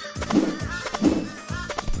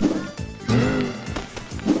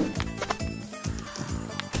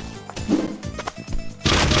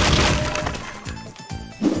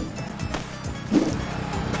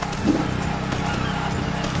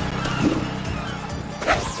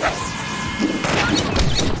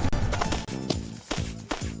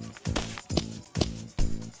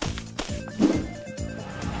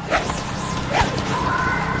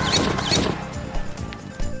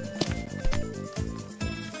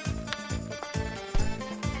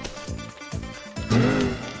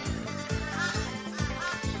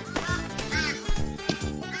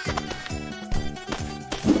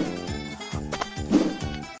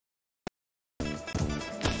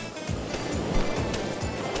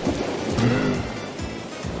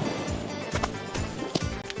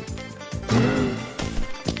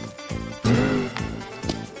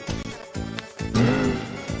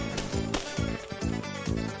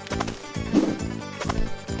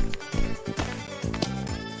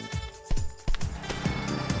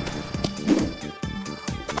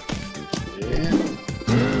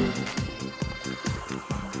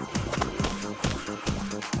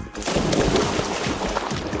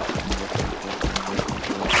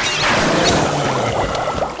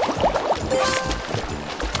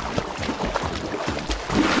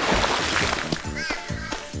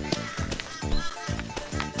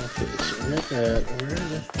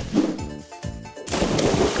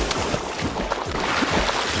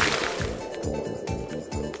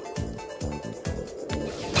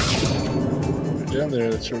 Down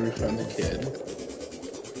there, that's where we found the kid.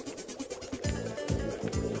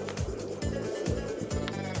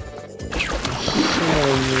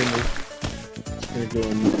 Someone is gonna go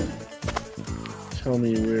and tell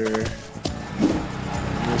me where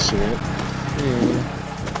I'm missing it.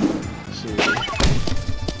 Let's see.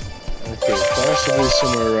 Okay, possibly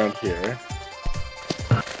somewhere around here.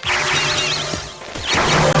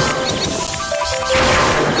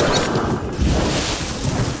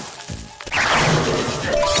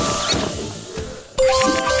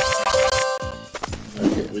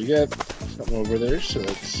 got something over there, so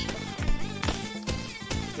that's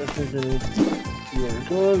definitely gonna be where we're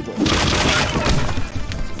going. But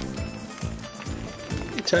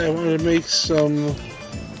meantime, I wanted to make some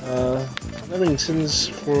lemingtons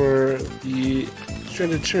for the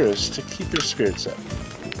stranded tourists to keep their spirits up.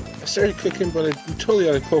 I started cooking, but I'm totally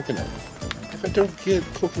out of coconut. If I don't get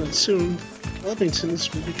coconut soon,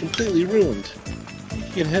 lemingtons will be completely ruined.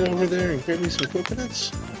 You can head over there and grab me some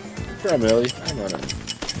coconuts? Come on, Ellie. I'm on it.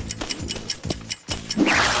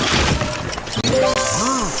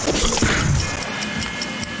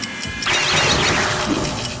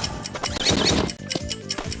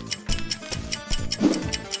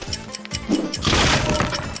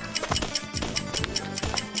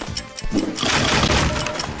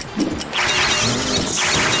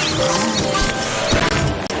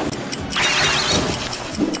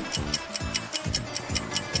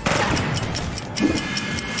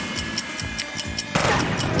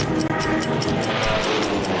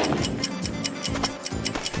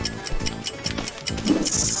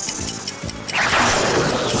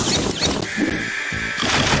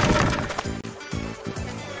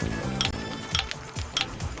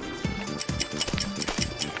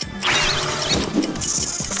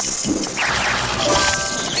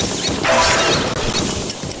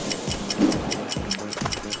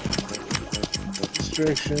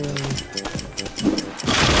 Direction.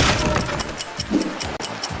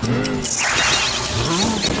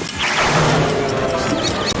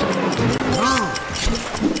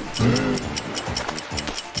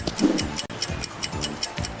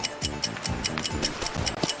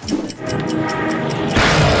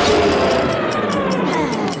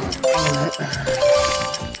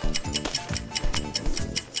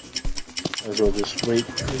 Might as well just wait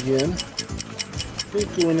again.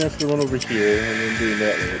 Going after one over here and then doing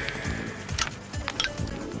that way.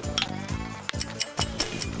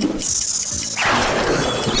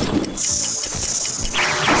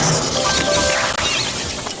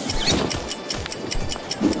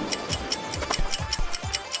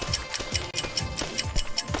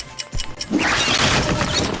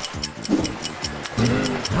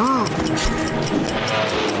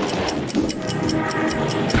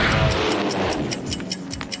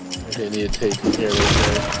 Okay, I need to take care of it.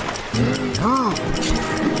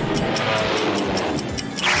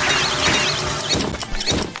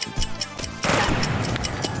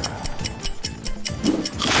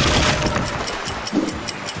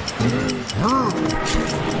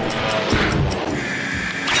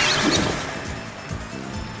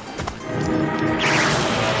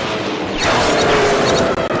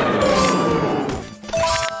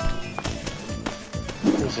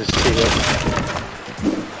 Let's just take it.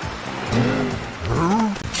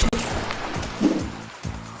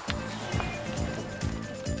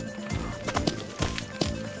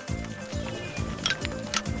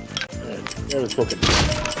 There was cooking.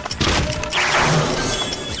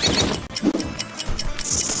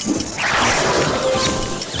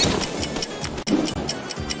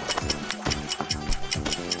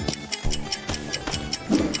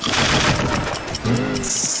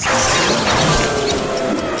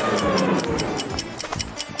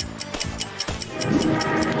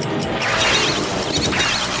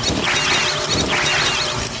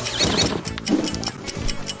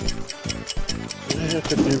 I have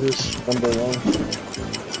to do this one by one.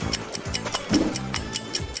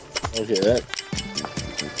 Okay, that.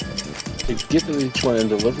 To get to each one and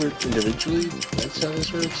deliver it individually, that's how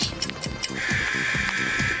this works.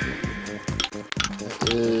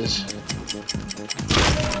 That is.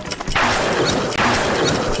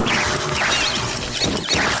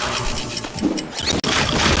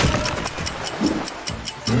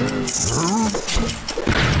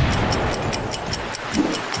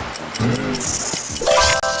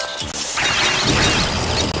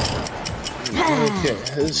 Okay,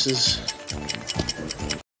 this is.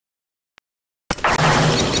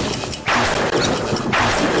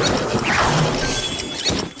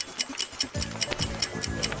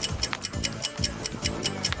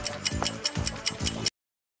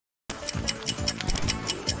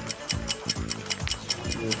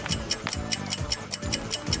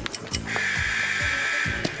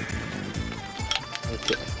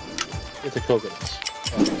 Okay, get the coconuts.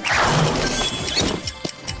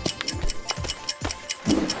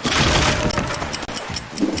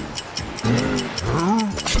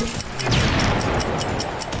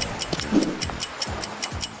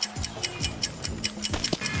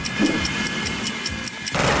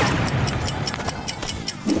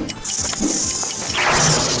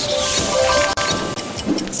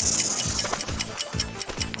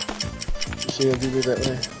 See, I'll do it that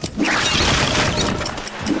way.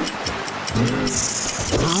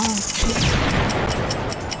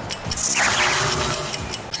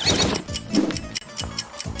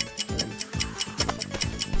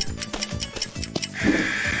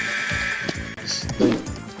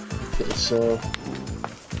 Okay, so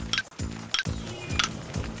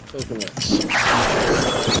coconuts.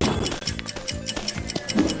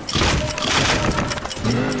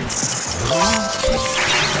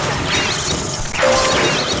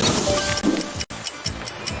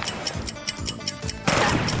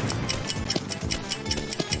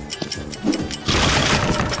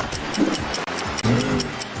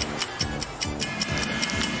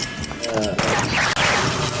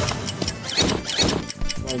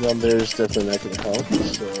 Down there is definitely not going to help,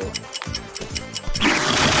 so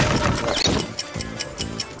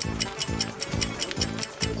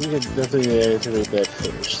I think I definitely need to activate that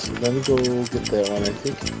first. So let me go get that one. I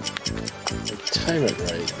think if I time it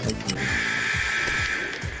right, I can.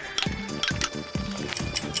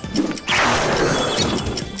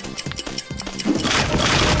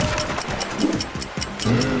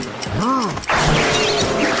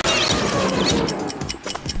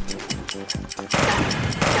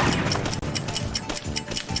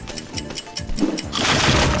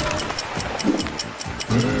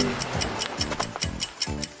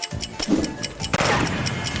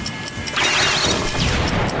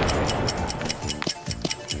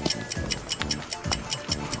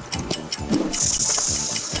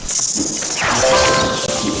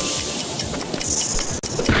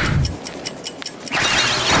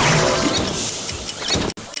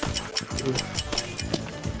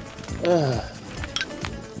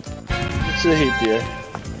 What's the hate, dear?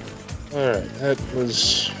 Alright, that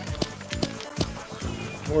was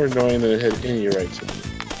more annoying than it had any right to be.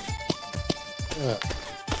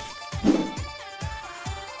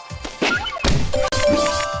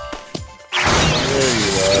 There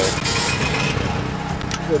you are.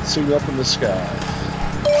 Let's see up in the sky.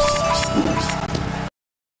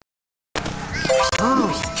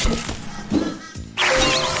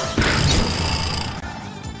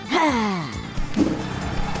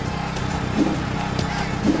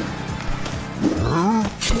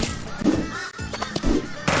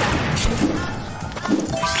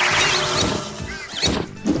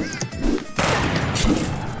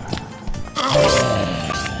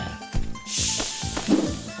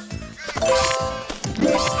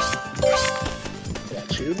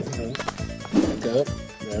 Back up,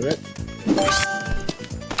 grab it.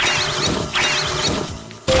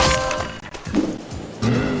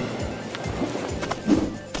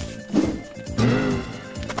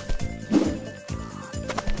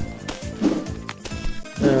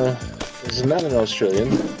 This is not an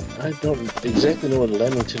Australian. I don't exactly know what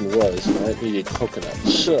Lamington was, and I need a coconut.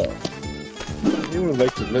 So, if you would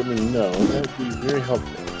like to let me know, that would be very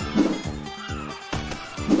helpful.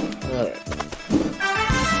 Alright.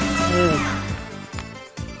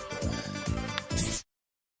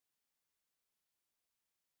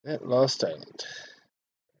 That lost island.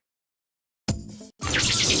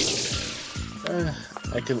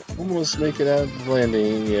 I can almost make it out of the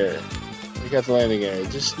landing area. I got the landing area.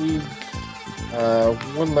 Just need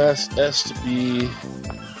one last S to be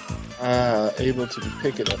able to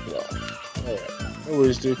pick it up at all. Alright. No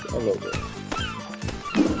worries, Duke. I'll over it.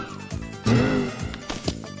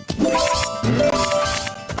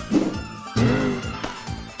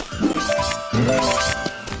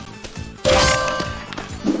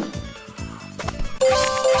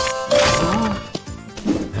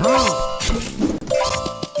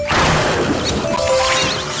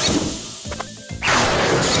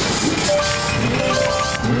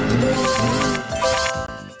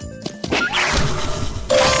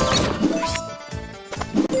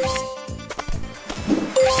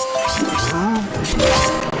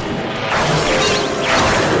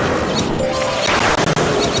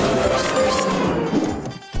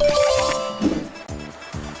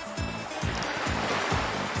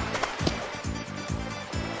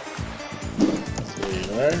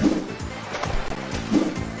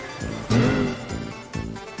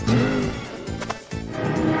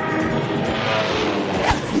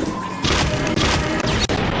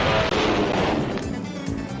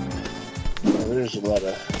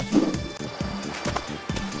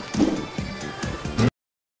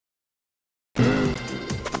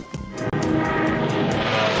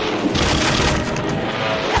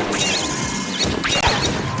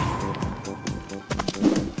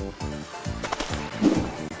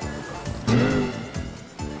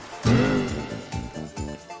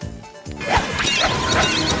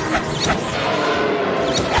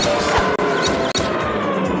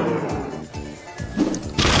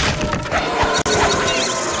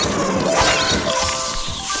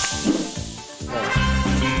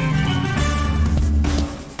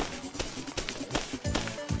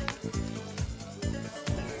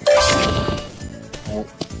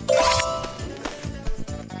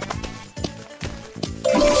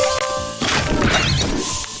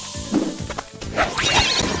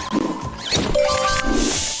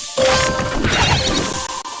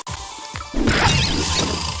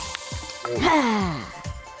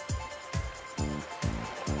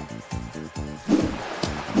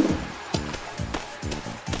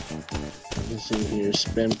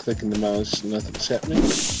 spam clicking the mouse, nothing's happening.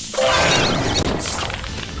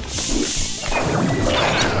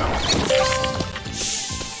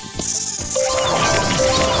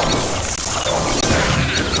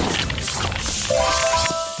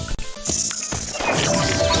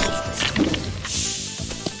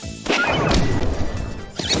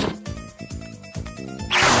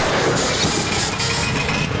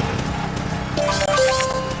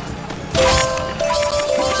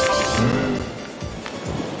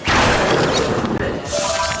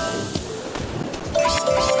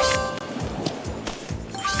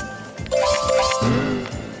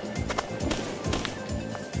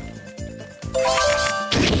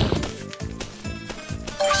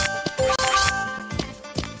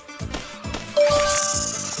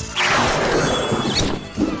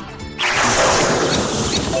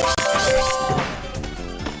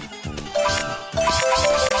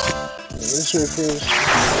 This way first.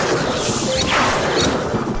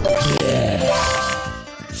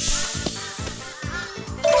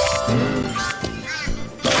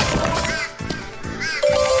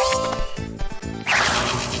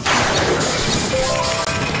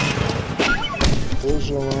 Goes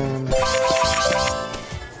along.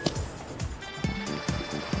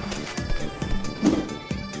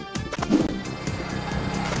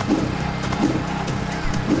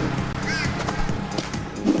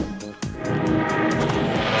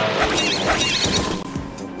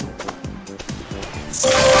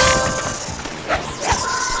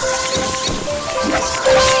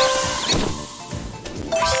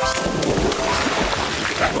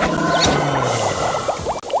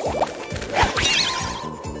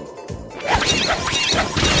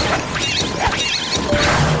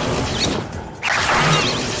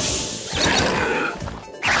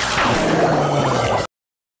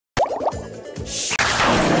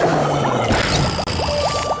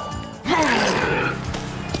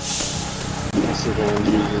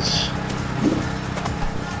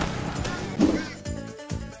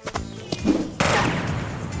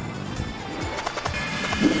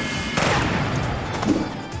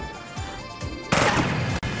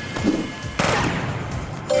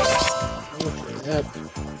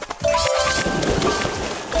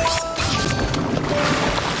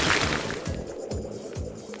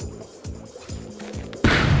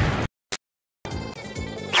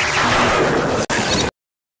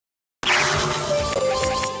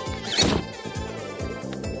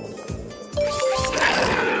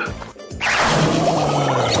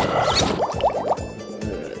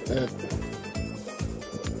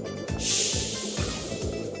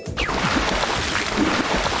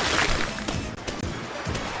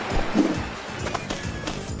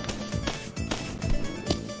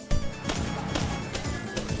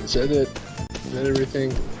 Is that it? Is that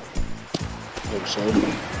everything? Hope so.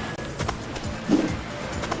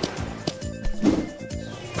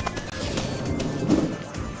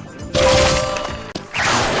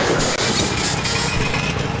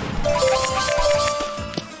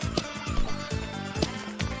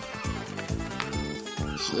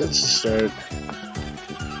 So that's the start.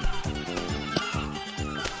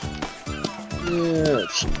 Yeah,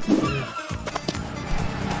 let's see.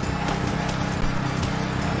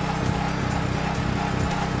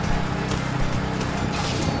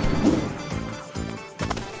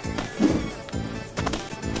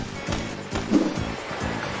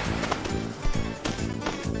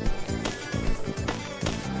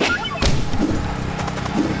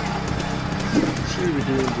 We're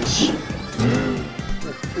doing this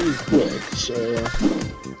pretty quick, so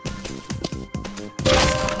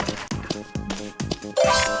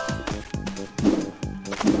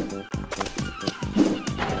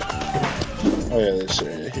oh yeah, this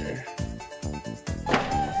area here.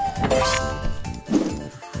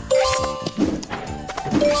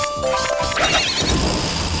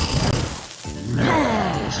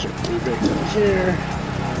 Start way back down here.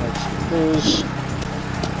 Those.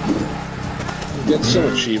 Get some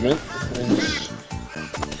achievement.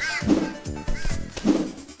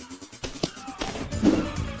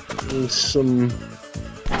 And some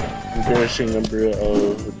embarrassing number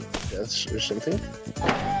of deaths or something.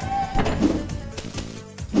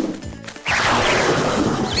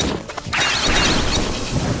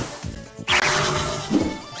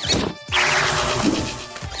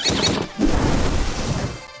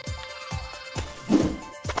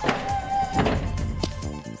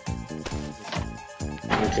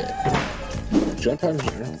 Jump on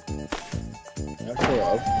here. Not go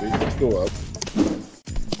up. We could go up.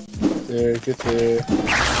 There, get there.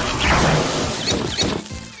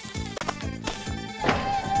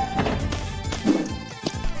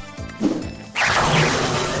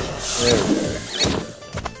 There we are.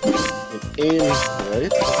 aim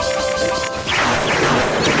right.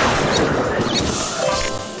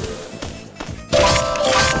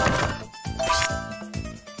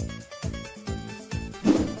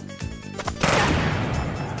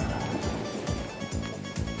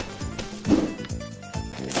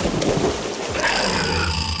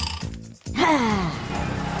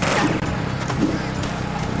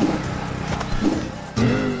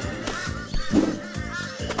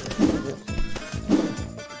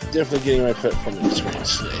 Definitely getting my pet from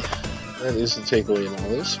experience today. That is the takeaway in all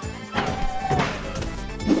this.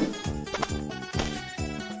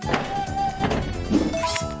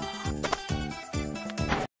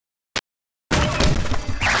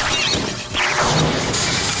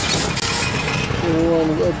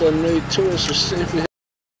 Everyone, well done, mate. Tourists are safely.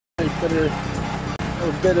 Better have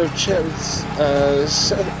a bit of chat with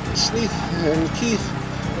Sneath and Keith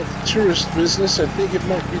at the tourist business. I think it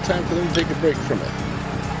might be time for them to take a break from it.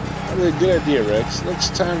 Probably a good idea, Rex.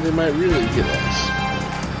 Next time they might really get us.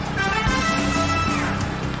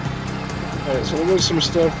 Alright, so there was some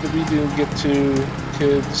stuff that we didn't get to,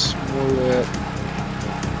 kids. More of that.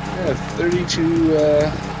 Yeah, 32,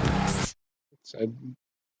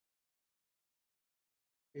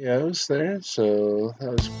 yeah, I was there, so that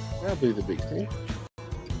was probably the big thing.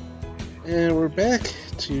 And we're back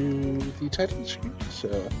to the title screen,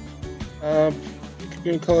 so we're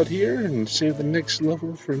going to call it here and save the next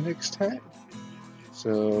level for next time.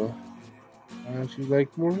 So if you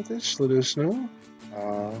like more of this, let us know.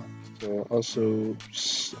 So also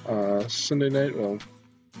Sunday night, well,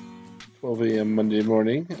 12 a.m. Monday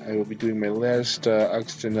morning, I will be doing my last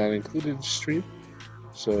Oxygen Not Included stream.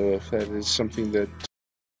 So if that is something that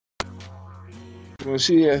you want to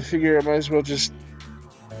see, I figure I might as well just,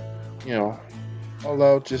 you know, all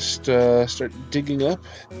out, just start digging up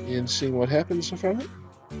and seeing what happens from it.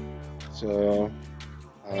 So,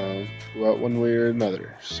 go out one way or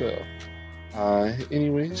another. So,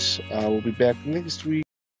 anyways, we'll be back next week,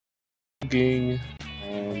 gang.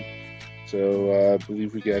 So, I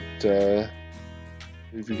believe we got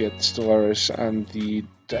Stellaris on the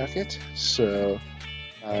docket. So,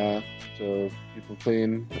 people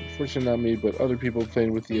playing, unfortunately not me, but other people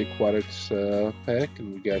playing with the Aquatics pack,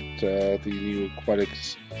 and we got the new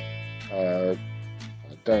Aquatics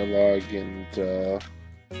dialogue and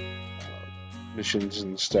missions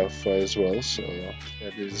and stuff as well. So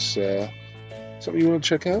that is something you want to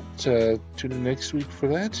check out. Tune in next week for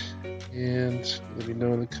that, and let me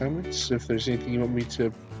know in the comments if there's anything you want me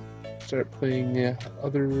to start playing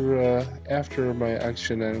other after my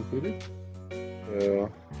Oxygen Not Included.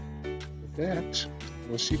 So with that,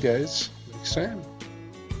 we'll see you guys next time.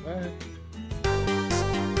 Bye.